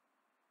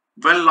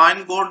 When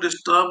line got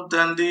disturbed,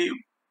 then the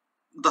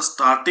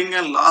starting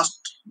and last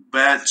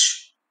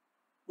batch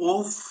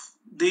of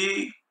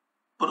the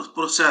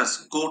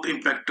process got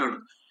impacted,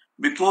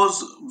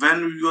 because when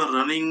you are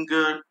running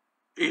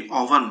a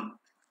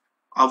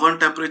oven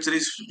temperature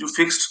is you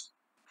fixed,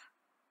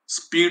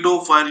 speed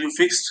of fire you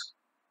fixed.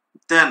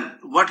 Then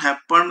what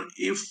happened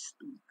if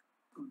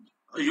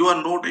you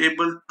are not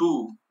able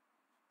to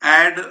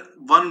add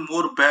one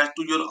more batch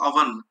to your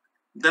oven?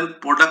 Then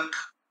product,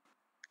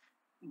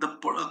 the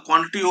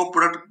quantity of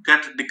product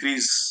get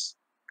decrease,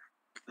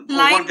 oven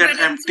Line get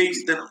balancing.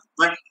 empty. Then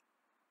like,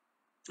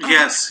 Uh,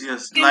 yes, can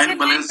say line line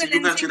balancing,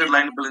 you can see balancing that is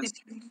line not balance.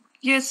 different.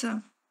 Yes, sir.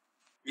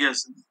 Yes,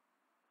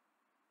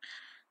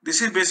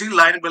 this is basically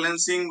line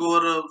balancing, or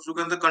you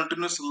can the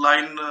continuous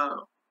line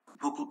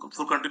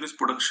for continuous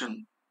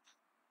production.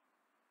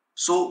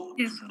 So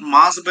Yes, sir.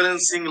 mass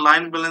balancing,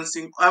 line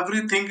balancing,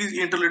 everything is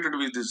interrelated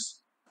with this.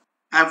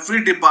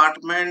 Every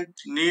department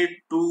need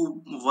to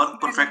work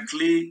Balance.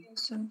 perfectly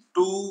Yes, sir.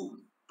 to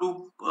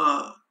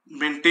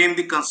maintain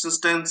the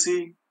consistency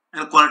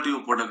and quality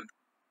of product.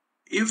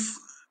 If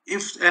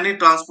any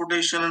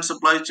transportation and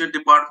supply chain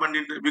department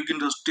in the big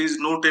industry is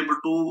not able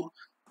to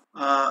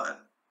uh,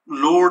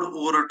 load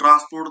or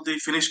transport the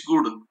finished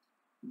good,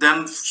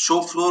 then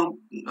show floor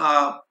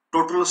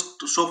total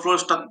show floor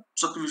stuck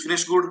with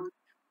finished good,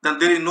 then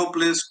there is no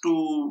place to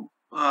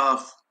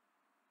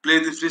play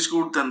the finished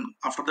good. Then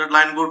after that,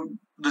 line got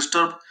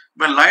disturbed.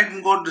 When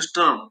line got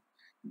disturbed,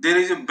 there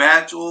is a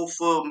batch of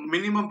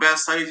minimum batch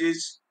size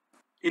is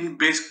in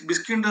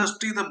biscuit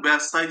industry. The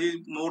batch size is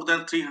more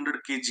than 300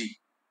 kg.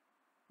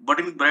 But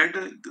in bread,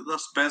 the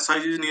batch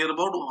size is near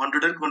about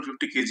 100 and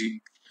 150 kg.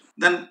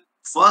 Then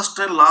first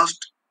and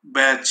last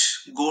batch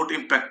got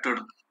impacted.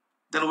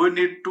 Then we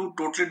need to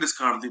totally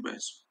discard the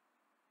batch.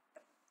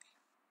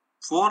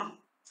 For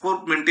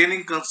for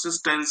maintaining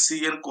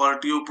consistency and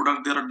quality of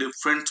product, there are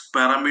different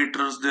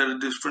parameters, there are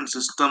different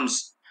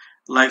systems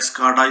like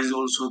SCADA is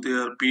also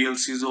there,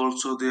 PLC is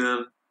also there.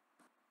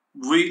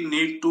 We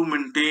need to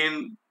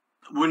maintain,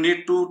 we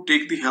need to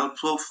take the help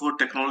of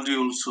technology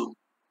also.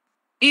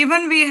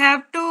 Even we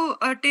have to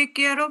take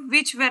care of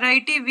which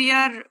variety we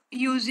are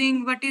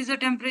using, what is the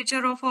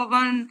temperature of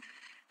oven,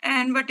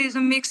 and what is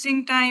the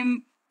mixing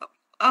time.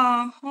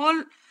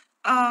 Whole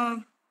uh,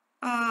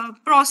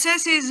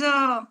 process is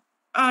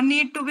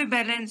need to be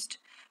balanced.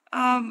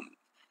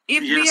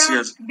 If we Yes, are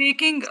yes,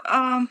 baking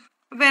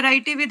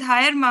variety with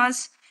higher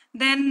mass,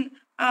 then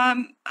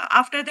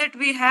after that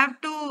we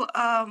have to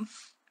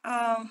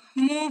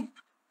move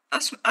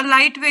a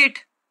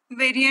lightweight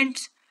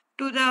variants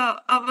to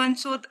the oven,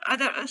 so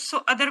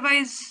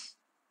otherwise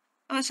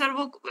sir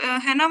वो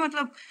है ना,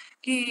 मतलब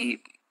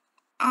कि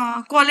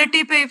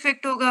quality पे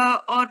effect होगा,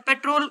 और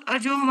petrol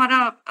जो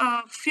हमारा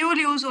फ्यूल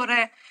यूज हो रहा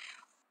है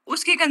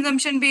उसकी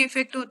कंजम्पशन भी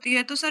इफेक्ट होती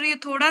है. तो सर ये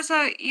थोड़ा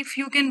सा if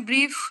you can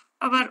brief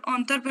our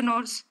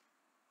entrepreneurs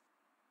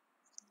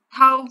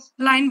how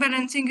line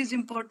balancing is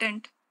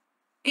important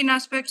in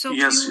aspects of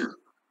yes, fuel. yes.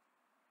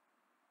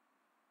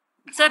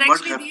 Sir, What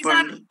actually these are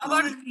happened?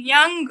 our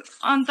young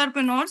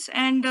entrepreneurs,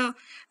 and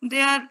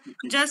they are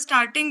Okay. just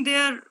starting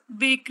their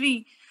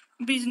bakery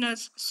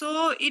business.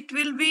 So it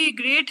will be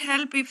great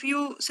help if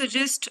you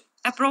suggest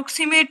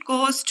approximate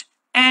cost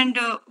and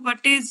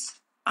what is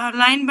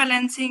line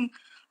balancing,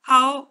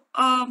 how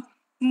a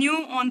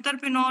new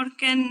entrepreneur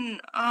can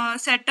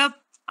set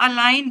up a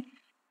line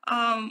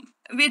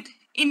with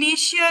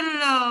initial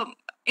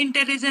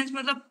intelligence.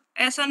 मतलब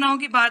ऐसा ना हो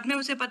कि बाद में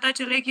उसे पता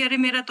चले कि अरे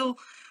मेरा तो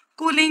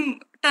कूलिंग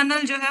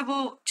टनल जो है वो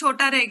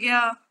छोटा रह गया,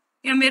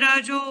 या मेरा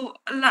जो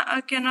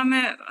क्या नाम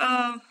है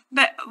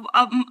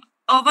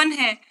ओवन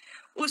है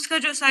उसका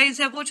जो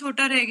साइज है वो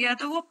छोटा रह गया.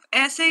 तो वो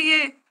ऐसे ये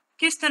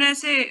किस तरह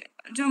से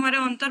जो हमारे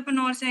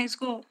एंटरप्रेन्योर्स हैं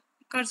इसको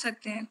कर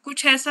सकते हैं,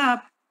 कुछ ऐसा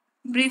आप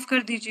ब्रीफ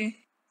कर दीजिए.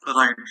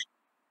 Right,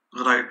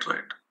 right,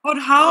 right. और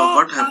how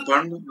What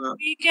happened?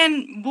 we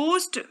can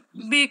boost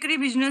bakery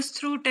business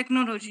through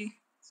technology.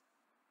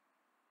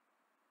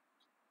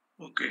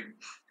 Okay.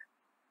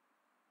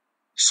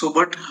 So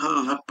what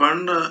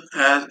happened,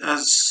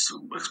 as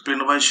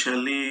explained by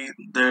Shelley,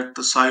 that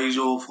the size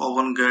of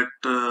oven get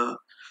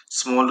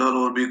smaller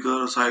or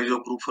bigger, size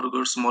of roofer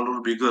get smaller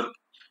or bigger.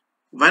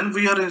 When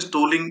we are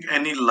installing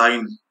any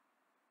line,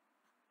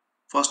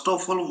 first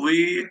of all,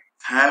 we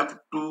have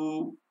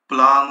to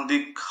plan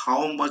the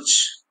how much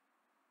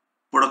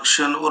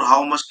production or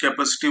how much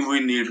capacity we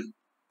need.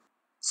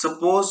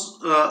 Suppose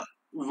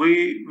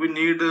we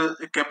need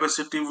a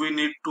capacity, we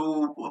need to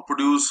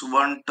produce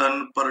 1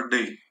 ton per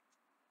day.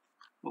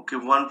 Okay,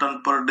 1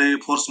 ton per day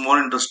for small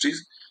industries.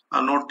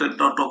 I'm not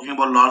talking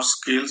about large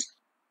scales.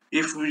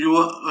 If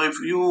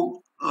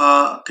you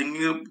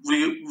thinking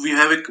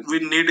we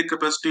need a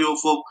capacity of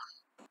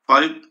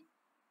 5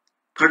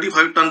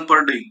 35 ton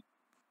per day,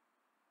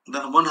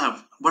 then what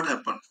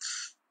happened?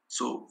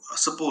 So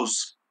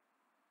suppose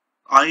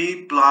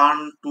I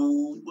plan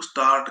to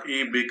start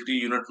a bakery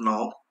unit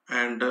now,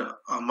 and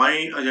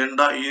my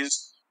agenda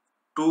is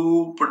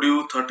to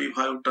produce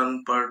 35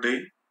 ton per day.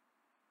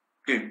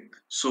 Okay,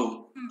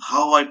 so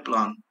how I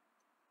plan?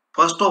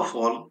 First of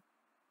all,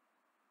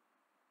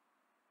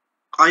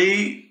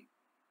 I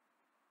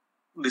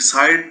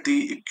decide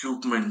the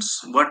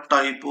equipments, what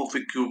type of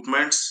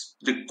equipments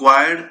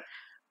required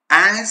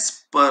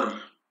as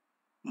per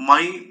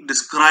my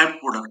described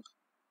product.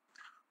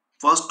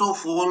 First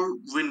of all,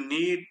 we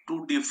need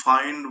to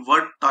define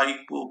what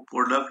type of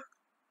product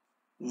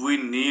we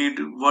need,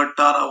 what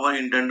are our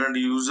intended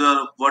user,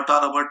 what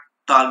are our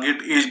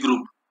target age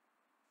group.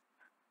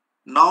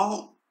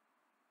 Now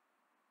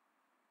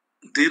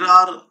there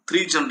are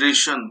three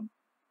generation,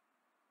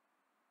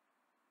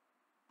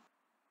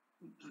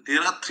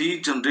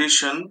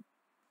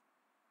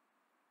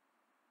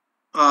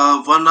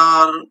 one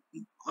are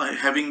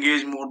having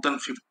age more than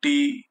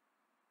 50,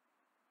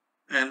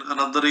 and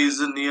another is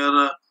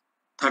near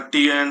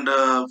 30 and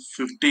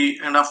 50,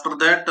 and after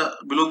that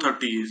below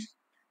 30 years.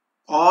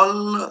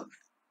 All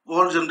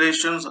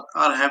generations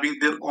are having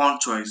their own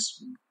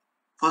choice.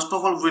 First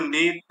of all, we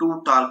need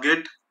to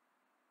target,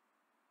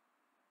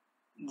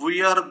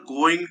 we are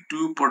going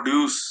to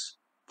produce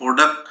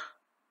product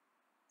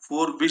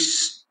for which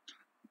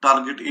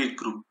target age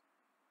group.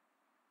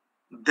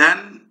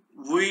 Then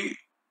we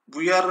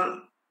are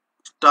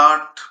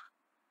start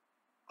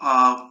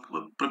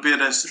prepare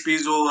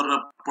recipes or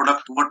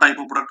product, what type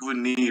of product we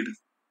need.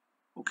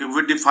 Okay,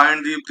 we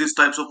define these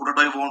types of product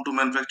I want to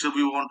manufacture.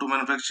 We want to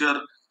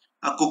manufacture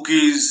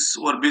cookies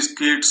or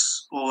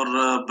biscuits or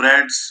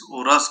breads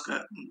or rusk,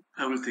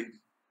 everything.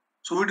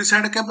 So we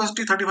decide a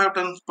capacity 35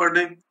 tons per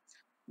day.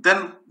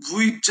 Then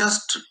we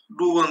just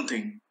do one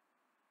thing.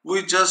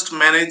 We just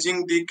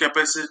managing the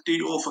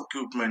capacity of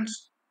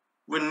equipments.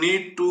 We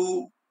need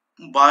to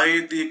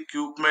buy the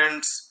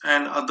equipments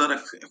and other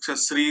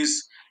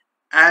accessories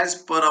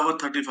as per our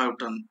 35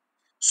 ton,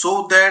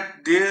 so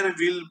that there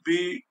will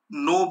be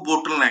no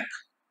bottleneck.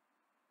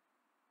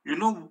 You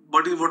know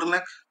what is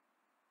bottleneck?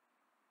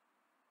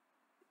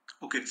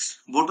 Okay,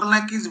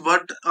 bottleneck is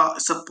what,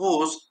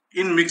 suppose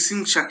in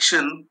mixing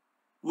section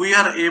we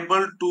are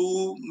able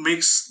to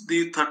mix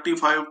the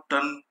 35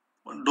 ton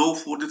dough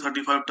for the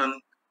 35 ton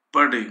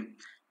per day.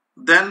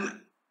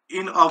 Then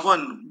in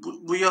oven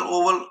we are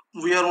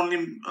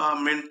only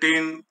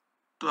maintain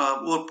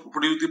or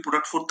produce the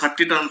product for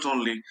 30 tons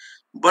only,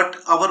 but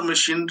our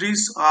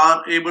machineries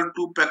are able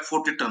to pack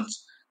 40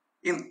 tons.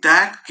 In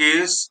that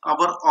case,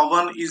 our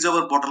oven is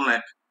our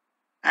bottleneck,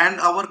 and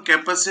our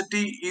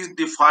capacity is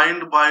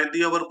defined by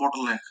the our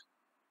bottleneck.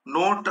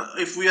 Not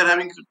if we are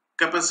having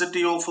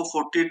capacity of a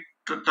 40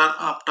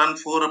 ton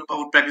for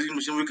our packaging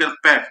machine we can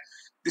pack.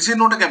 This is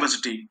not a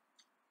capacity.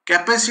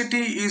 Capacity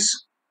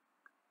is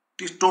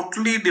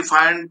totally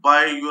defined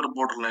by your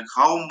bottleneck,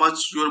 how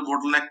much your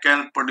bottleneck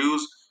can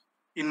produce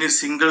in a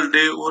single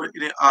day or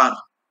in an hour.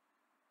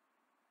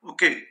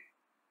 Okay,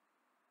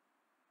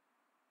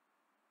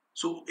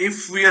 so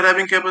if we are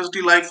having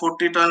capacity like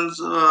 40 tons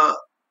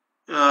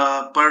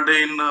per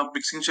day in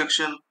mixing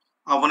section,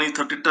 oven is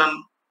 30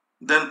 ton,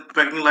 then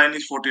packing line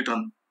is 40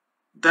 ton,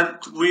 then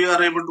we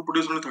are able to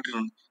produce only 30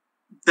 ton.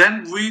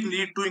 Then we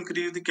need to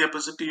increase the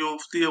capacity of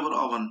the our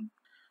oven.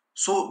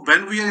 So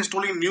when we are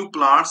installing new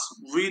plants,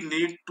 we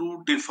need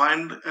to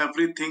define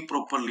everything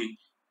properly.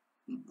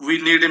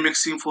 We need a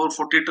mixing for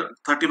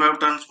 35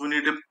 tons. We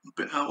need a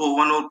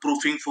oven or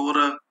proofing for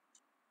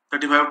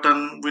 35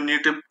 ton. We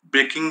need a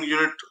baking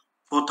unit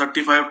for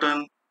 35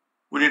 ton.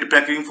 We need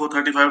packing for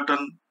 35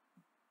 ton,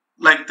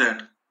 like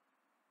that.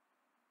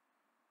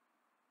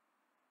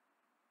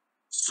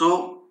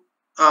 So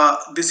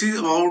this is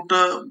about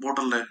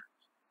bottleneck.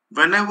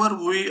 Whenever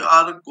we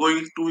are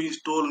going to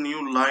install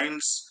new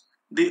lines,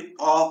 the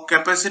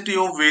capacity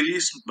of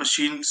various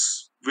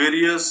machines,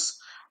 various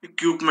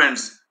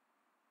equipments,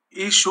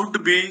 it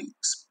should be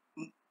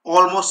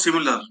almost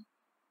similar.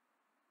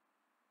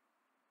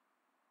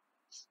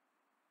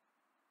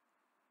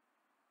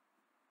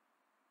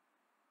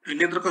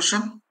 Any other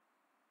question?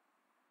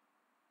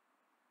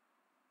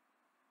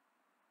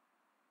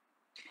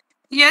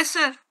 Yes,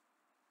 sir.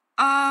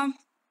 Uh,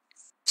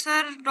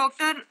 Sir,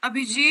 Dr.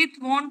 Abhijit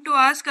want to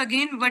ask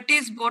again, what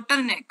is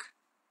bottleneck?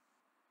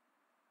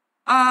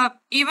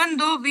 Even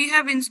though we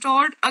have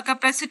installed a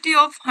capacity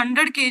of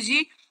 100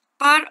 kg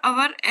per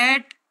hour,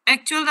 at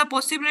actual the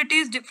possibility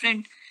is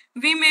different.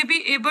 We may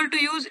be able to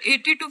use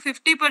 80 to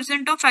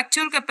 50% of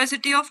actual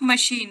capacity of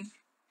machine.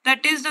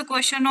 That is the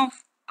question of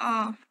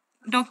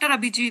Dr.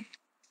 Abhijit.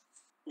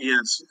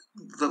 Yes,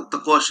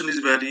 the question is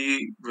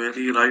very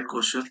right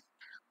question.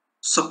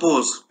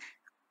 Suppose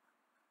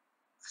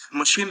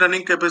machine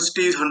running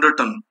capacity is 100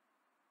 ton.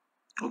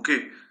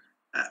 Okay,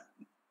 uh,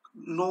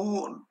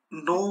 no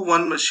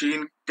one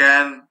machine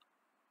can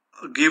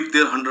give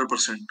their 100%.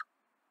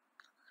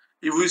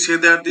 If we say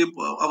that the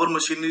our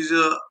machine is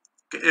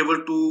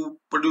able to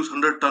produce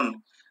 100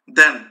 ton,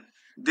 then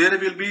there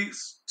will be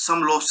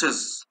some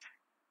losses.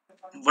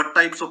 What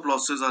types of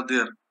losses are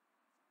there?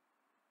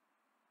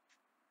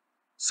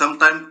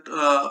 Sometimes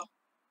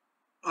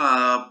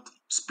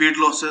speed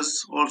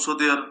losses also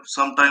there.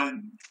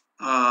 Sometimes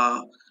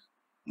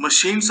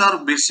machines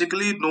are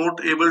basically not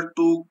able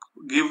to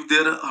give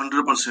their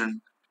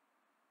 100%,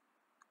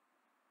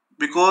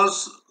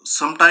 because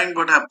sometimes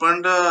what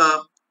happened,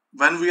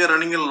 when we are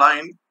running a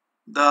line,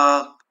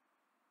 there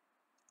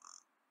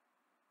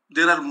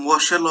are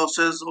moisture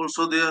losses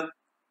also there.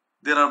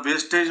 There are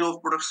wastage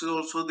of products is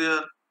also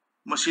there.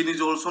 Machine is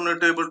also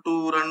not able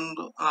to run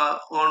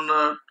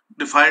on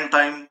defined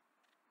time.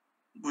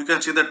 We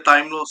can see that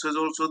time losses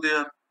also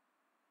there,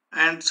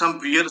 and some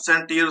wears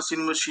and tears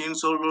in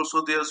machines are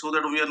also there, so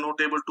that we are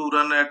not able to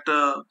run at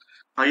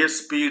higher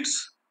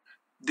speeds.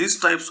 These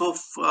types of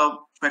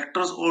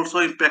factors also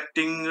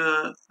impacting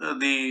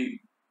the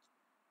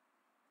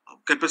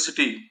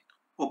capacity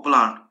of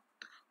plant.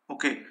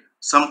 Okay,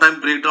 sometimes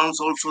breakdowns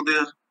also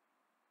there.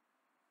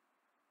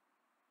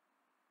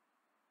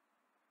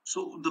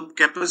 So the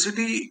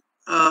capacity,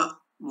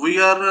 we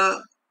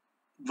are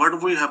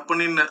what will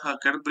happen in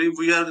Cadbury,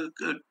 we are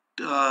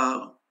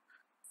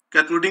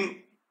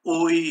calculating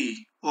OEE,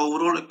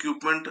 overall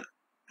equipment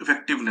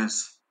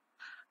effectiveness.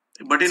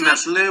 But in Sir,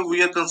 Nestle,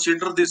 we are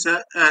consider this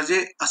as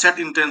a asset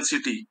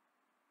intensity.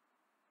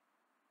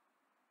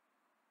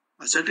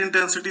 Asset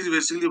intensity is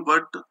basically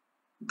what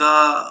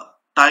the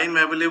time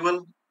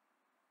available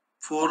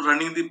for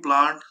running the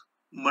plant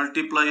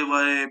multiply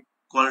by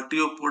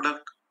quality of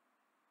product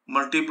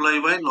multiply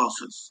by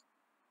losses.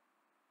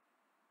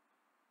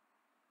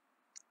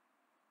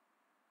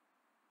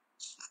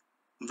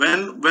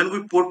 When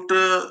we put,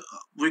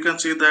 we can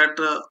say that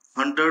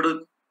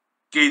 100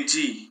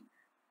 kg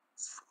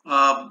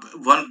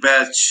one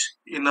batch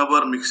in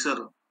our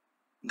mixer,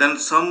 then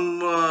some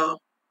bowl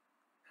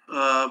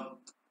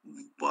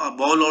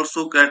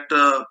also get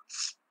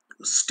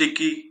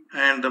sticky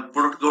and the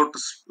product got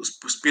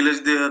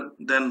spillage there.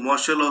 Then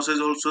moisture loss is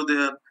also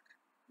there.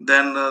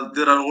 Then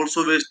there are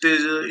also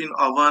wastage in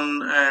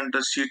oven and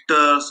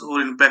sheeters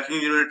or in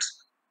packing units.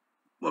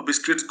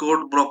 Biscuits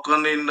got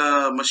broken in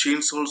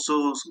machines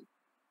also.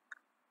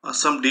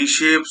 Some D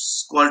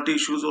shapes, quality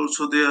issues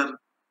also there.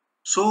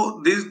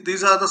 So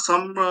these are the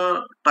some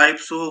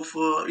types of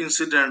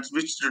incidents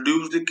which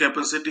reduce the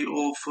capacity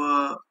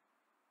of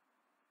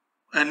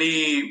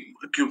any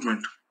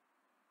equipment.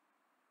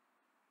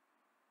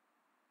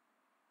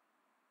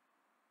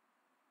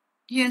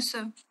 Yes,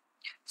 sir.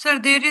 Sir,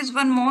 there is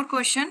one more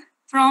question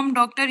from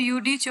Dr.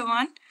 U.D.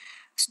 Chavan.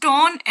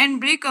 Stone and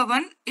brick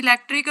oven,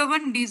 electric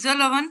oven,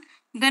 diesel oven,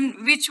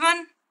 then which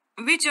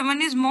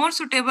oven is more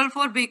suitable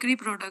for bakery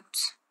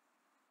products?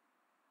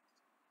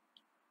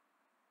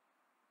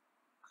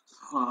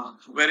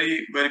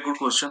 Very good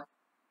question.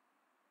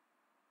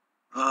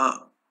 Uh,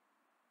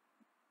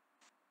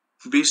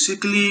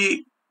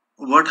 Basically,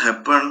 what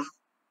happened,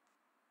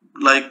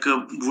 like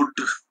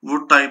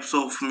wood types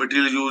of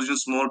material used in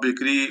small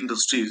bakery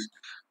industries.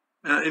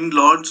 In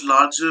large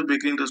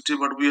bakery industry,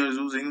 what we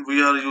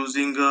are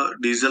using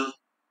diesel,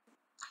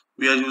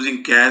 we are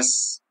using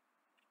gas.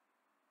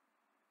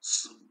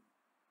 S-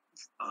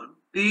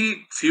 the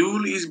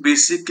fuel is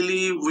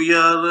basically we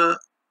are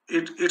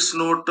it's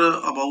not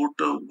about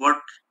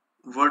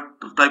what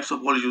types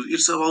of oil use.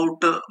 It's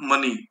about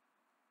money,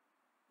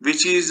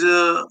 which is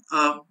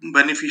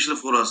beneficial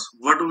for us.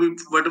 What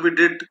we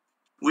did,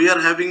 we are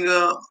having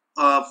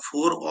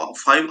 4 or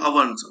 5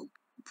 ovens.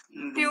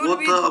 Fuel Both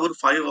with our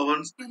 5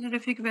 ovens.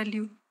 calorific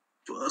value.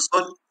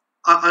 So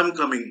I'm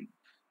coming.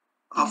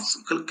 Of Yes.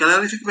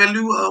 calorific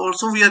value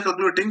also we are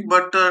calculating,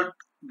 but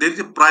there is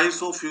a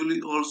price of fuel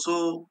is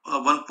also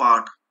one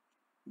part.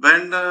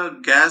 When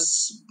gas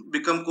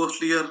become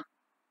costlier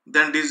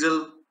than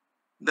diesel,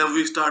 then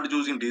we start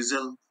using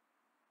diesel,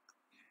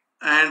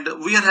 and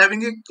we are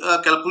having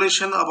a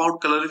calculation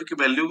about calorific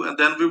value, and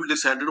then we will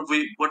decided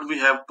what we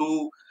have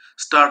to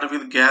start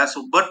with gas.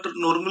 But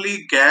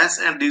normally gas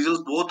and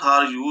diesel both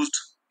are used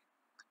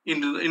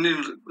in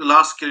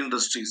large scale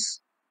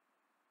industries.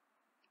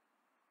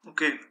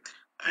 Okay,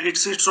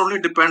 it's only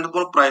depend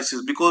upon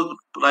prices, because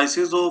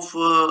prices of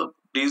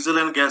diesel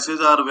and gases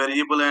are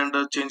variable and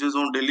changes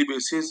on daily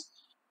basis.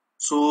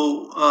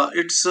 So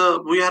it's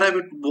we are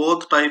having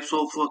both types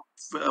of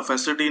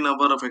facility in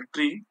our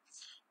factory.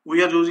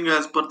 We are using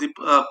as per the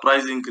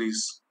price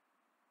increase.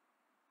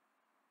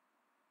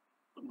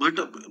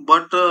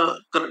 But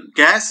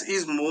gas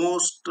is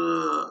most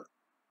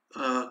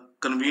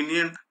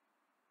convenient,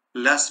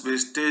 less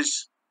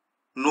wastage,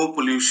 no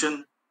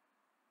pollution.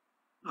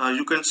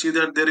 You can see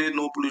that there is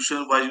no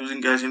pollution by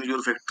using gas in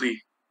your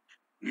factory.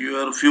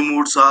 Your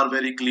fumes are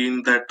very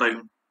clean that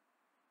time.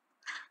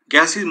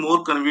 Gas is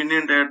more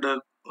convenient and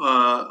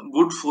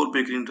good for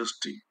bakery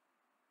industry.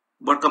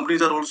 But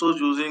companies are also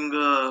using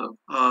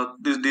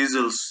these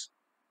diesels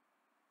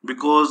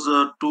because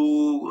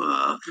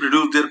to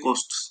reduce their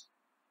costs.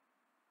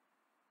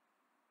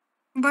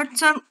 But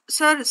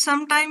sir,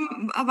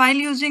 sometime while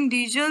using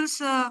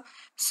diesels,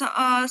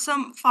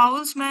 some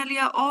foul smell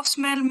or off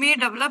smell may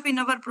develop in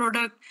our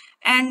product,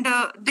 and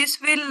this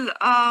will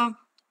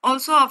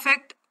also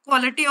affect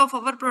quality of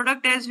our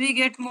product as we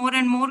get more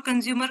and more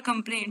consumer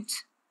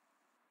complaints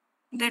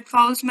that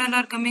foul smell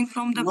are coming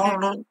from the No,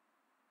 plant.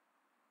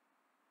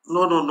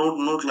 no,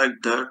 not like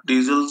that.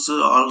 Diesels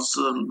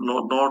also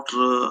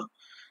not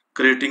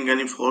creating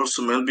any false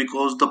smell,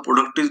 because the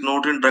product is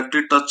not in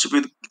directly touch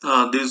with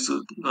this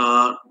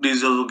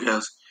diesel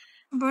gas.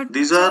 But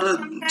These sir, are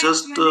sometimes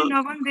just when in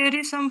oven there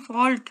is some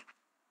fault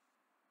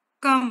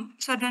come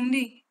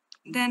suddenly,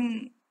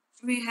 then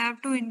we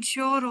have to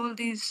ensure all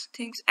these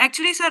things.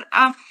 Actually, sir,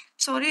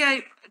 sorry,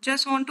 I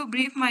just want to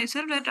brief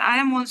myself that I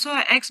am also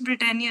a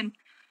ex-Britannian.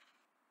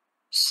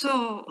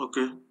 So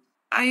okay.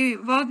 I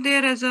work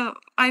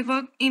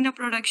in a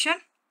production,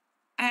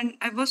 and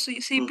I was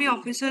CP Mhm.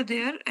 officer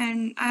there,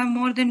 and I have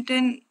more than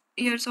 10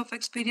 years of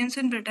experience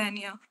in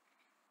Britannia.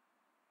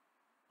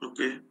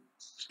 Okay.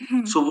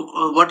 Hmm. So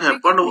what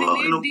happened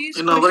We need these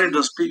in our questions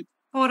industry?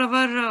 for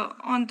our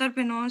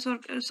entrepreneurs, or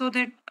so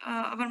that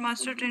our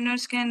master Mhm.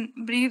 trainers can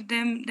brief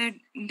them that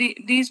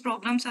these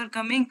problems are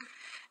coming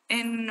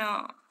in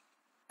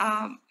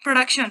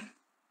production.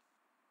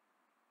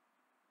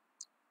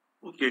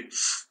 Okay.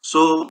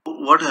 So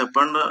what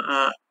happened?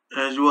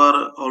 As you are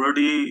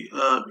already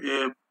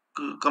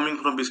coming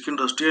from biscuit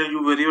industry, and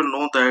you very well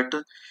know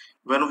that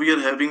when we are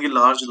having a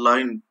large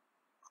line,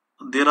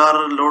 there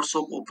are lots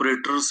of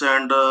operators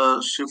and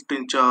shift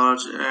in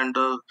charge and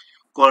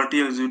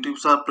quality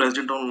executives are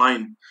present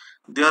online.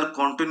 They are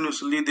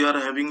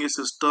having a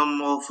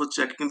system of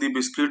checking the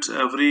biscuits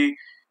every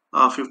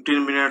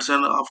 15 minutes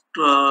and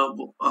after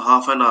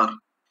half an hour.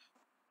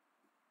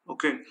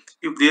 Okay,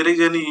 if there is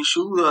any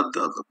issue,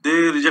 they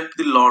reject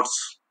the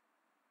lots.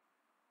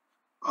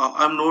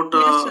 I'm not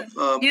Yes, sir.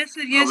 Yes,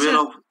 sir. Yes, aware sir.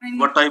 of I know.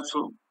 what types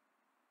of.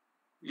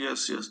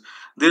 Yes, yes,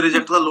 they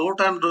reject the lot,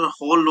 and the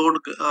whole load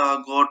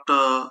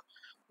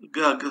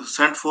got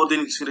sent for the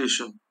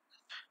incineration.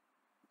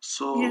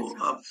 So Yes,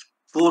 sir.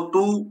 for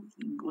to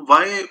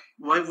why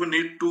we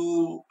need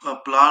to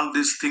plan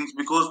these things,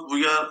 because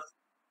we are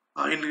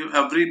in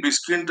every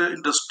biscuit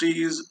industry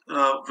is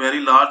very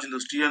large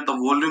industry and the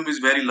volume is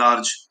very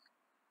large.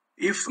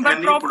 If But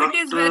any profit product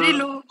is very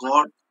low.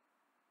 got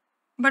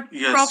But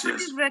yes profit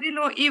yes is very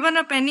low. Even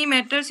a penny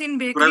matters in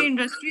bakery Well,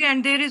 industry,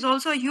 and there is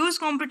also huge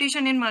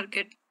competition in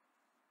market.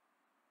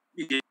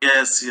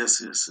 yes.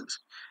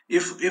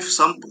 If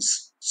some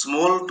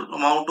small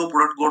amount of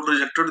product got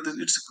rejected,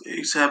 then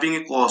it's having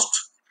a cost.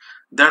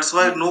 That's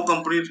why Yes.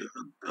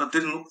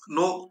 there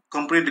no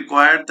company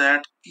required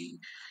that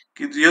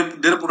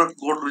their product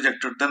got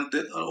rejected. Then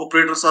the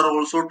operators are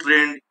also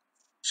trained,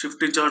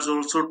 shift in charge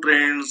also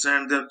trained,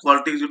 and their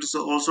quality executives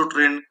are also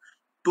trained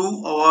to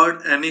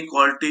avoid any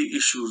quality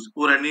issues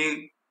or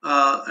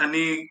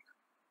any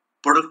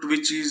product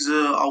which is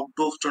out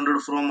of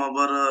standard from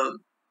our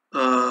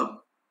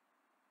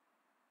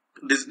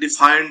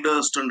defined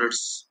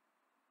standards.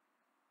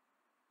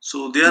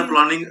 So they are Yes.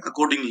 planning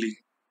accordingly.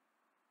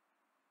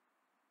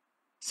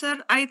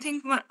 Sir, I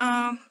think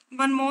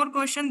one more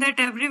question that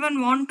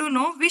everyone want to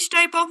know: which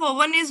type of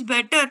oven is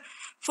better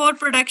for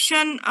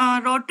production,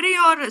 rotary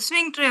or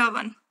swing tray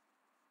oven?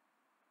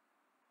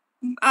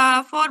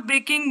 For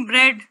baking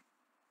bread.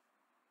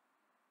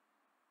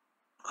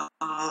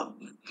 Uh,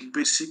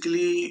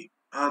 Basically,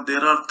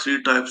 there are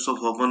three types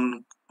of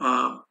oven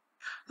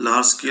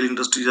large scale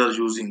industries are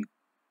using.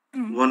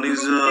 One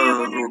is Rotary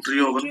oven and rotary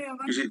swing oven, tray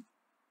oven. which is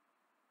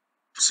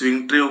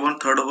swing tray oven.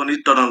 Third one is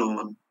tunnel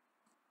oven.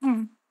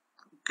 Hmm.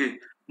 Okay,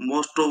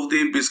 most of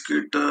the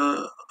biscuit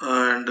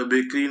and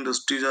bakery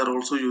industries are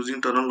also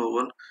using tunnel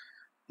oven.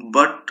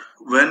 But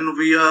when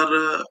we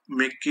are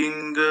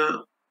making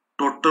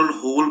total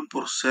whole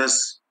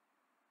process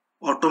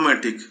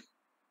automatic,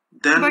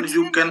 then But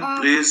you sir, can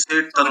place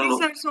a sorry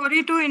sir,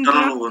 sorry to tunnel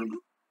interrupt oven.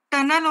 you.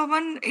 Tunnel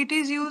oven, it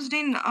is used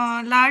in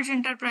large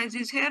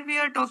enterprises. Here we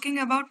are talking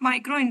about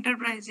micro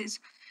enterprises.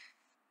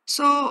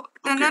 So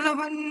Okay. tunnel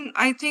oven,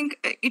 I think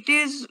it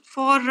is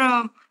for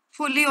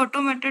fully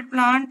automated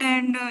plant,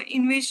 and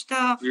in which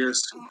the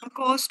Yes.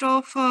 cost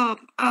of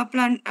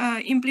plant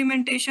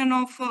implementation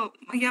of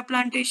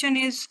plantation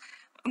is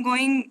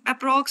going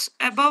approx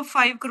above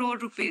 5 crore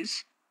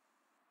rupees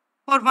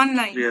for one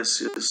line.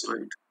 Yes. Yes.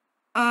 Right.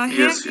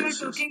 Here Yes. we are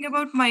Yes. Yes. talking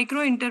about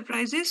micro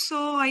enterprises,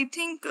 so I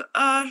think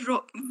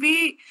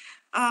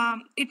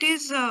it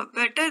is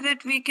better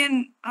that we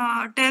can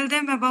tell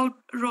them about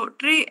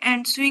rotary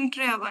and swing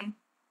tray oven,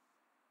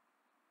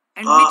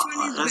 and which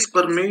one is As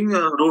per better. me,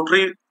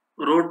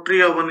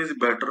 rotary oven is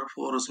better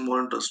for a small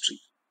industry.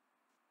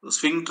 The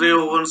swing tray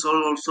Okay, ovens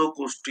are also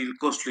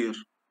costlier.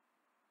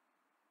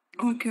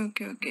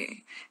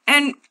 okay.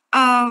 And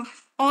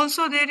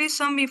also there is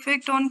some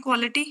effect on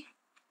quality.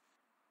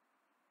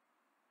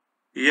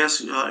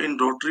 Yes, in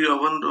rotary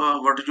oven,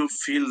 what you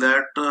feel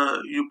that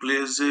you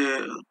place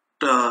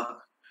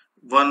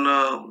one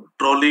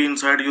trolley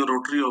inside your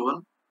rotary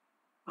oven.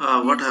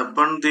 What Yes, sir.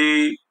 happened?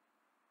 The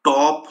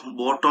top,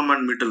 bottom,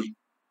 and middle.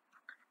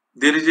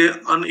 There is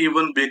a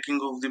uneven baking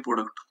of the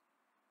product.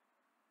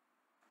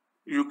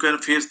 You can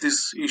face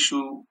this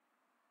issue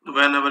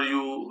whenever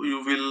you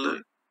will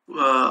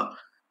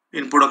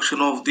in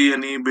production of the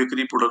any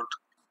bakery product.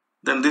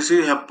 Then this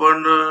is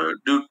happened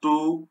due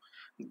to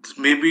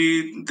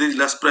maybe the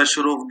less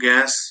pressure of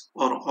gas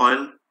or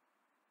oil,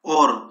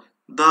 or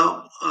the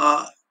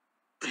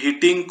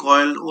heating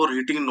coil or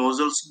heating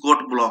nozzles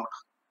got blocked,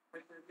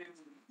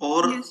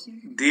 or Yes, sir.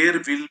 there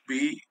will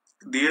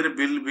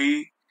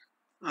be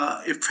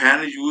a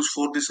fan used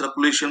for the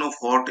circulation of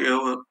hot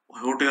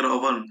air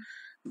oven.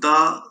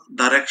 The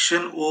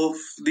direction of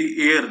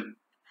the air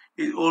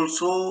is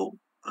also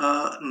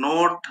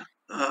not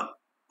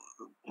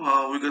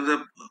we can say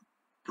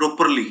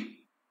properly.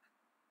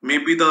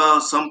 Maybe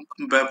the some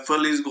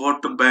baffle is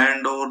got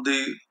banned, or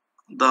the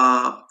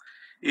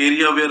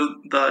area where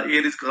the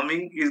air is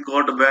coming is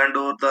got banned,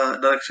 or the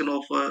direction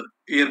of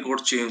air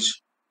got changed.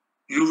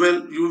 You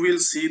will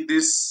see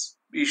this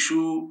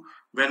issue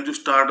when you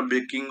start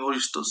baking or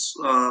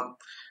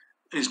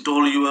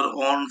install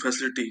your own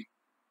facility.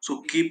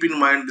 So keep in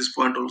mind this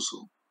point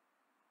also.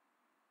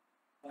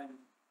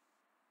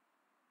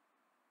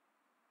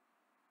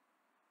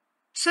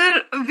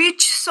 Sir,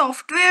 which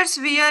softwares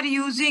we are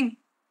using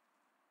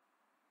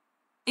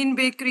in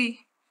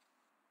bakery?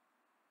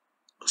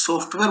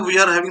 Software, we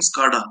are having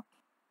SCADA.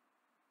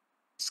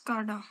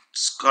 SCADA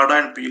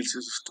and PLC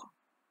system.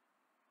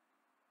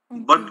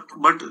 Okay, But okay.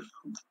 but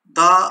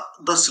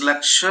the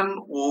selection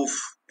of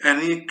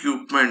any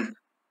equipment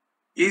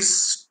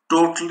is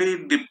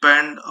totally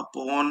depend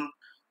upon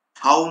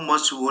how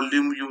much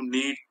volume you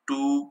need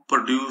to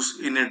produce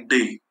in a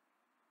day.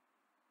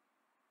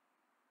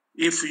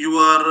 If you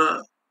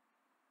are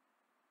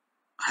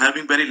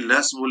having very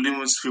less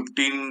volume, is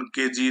 15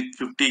 kg,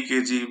 50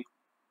 kg,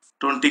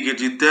 20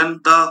 kg, then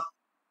the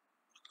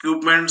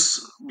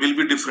equipments will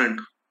be different.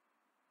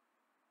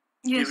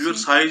 If Yes, your sir.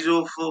 size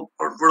of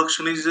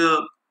production is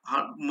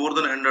more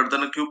than 100,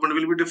 then equipment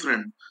will be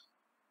different.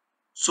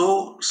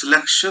 So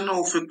selection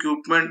of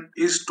equipment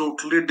is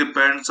totally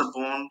depends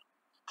upon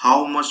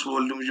how much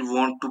volume you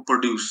want to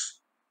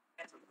produce.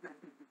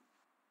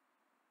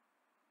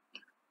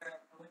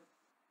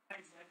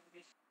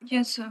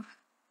 Yes, sir.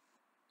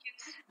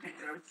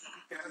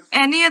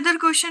 Any other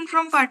question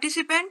from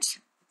participants?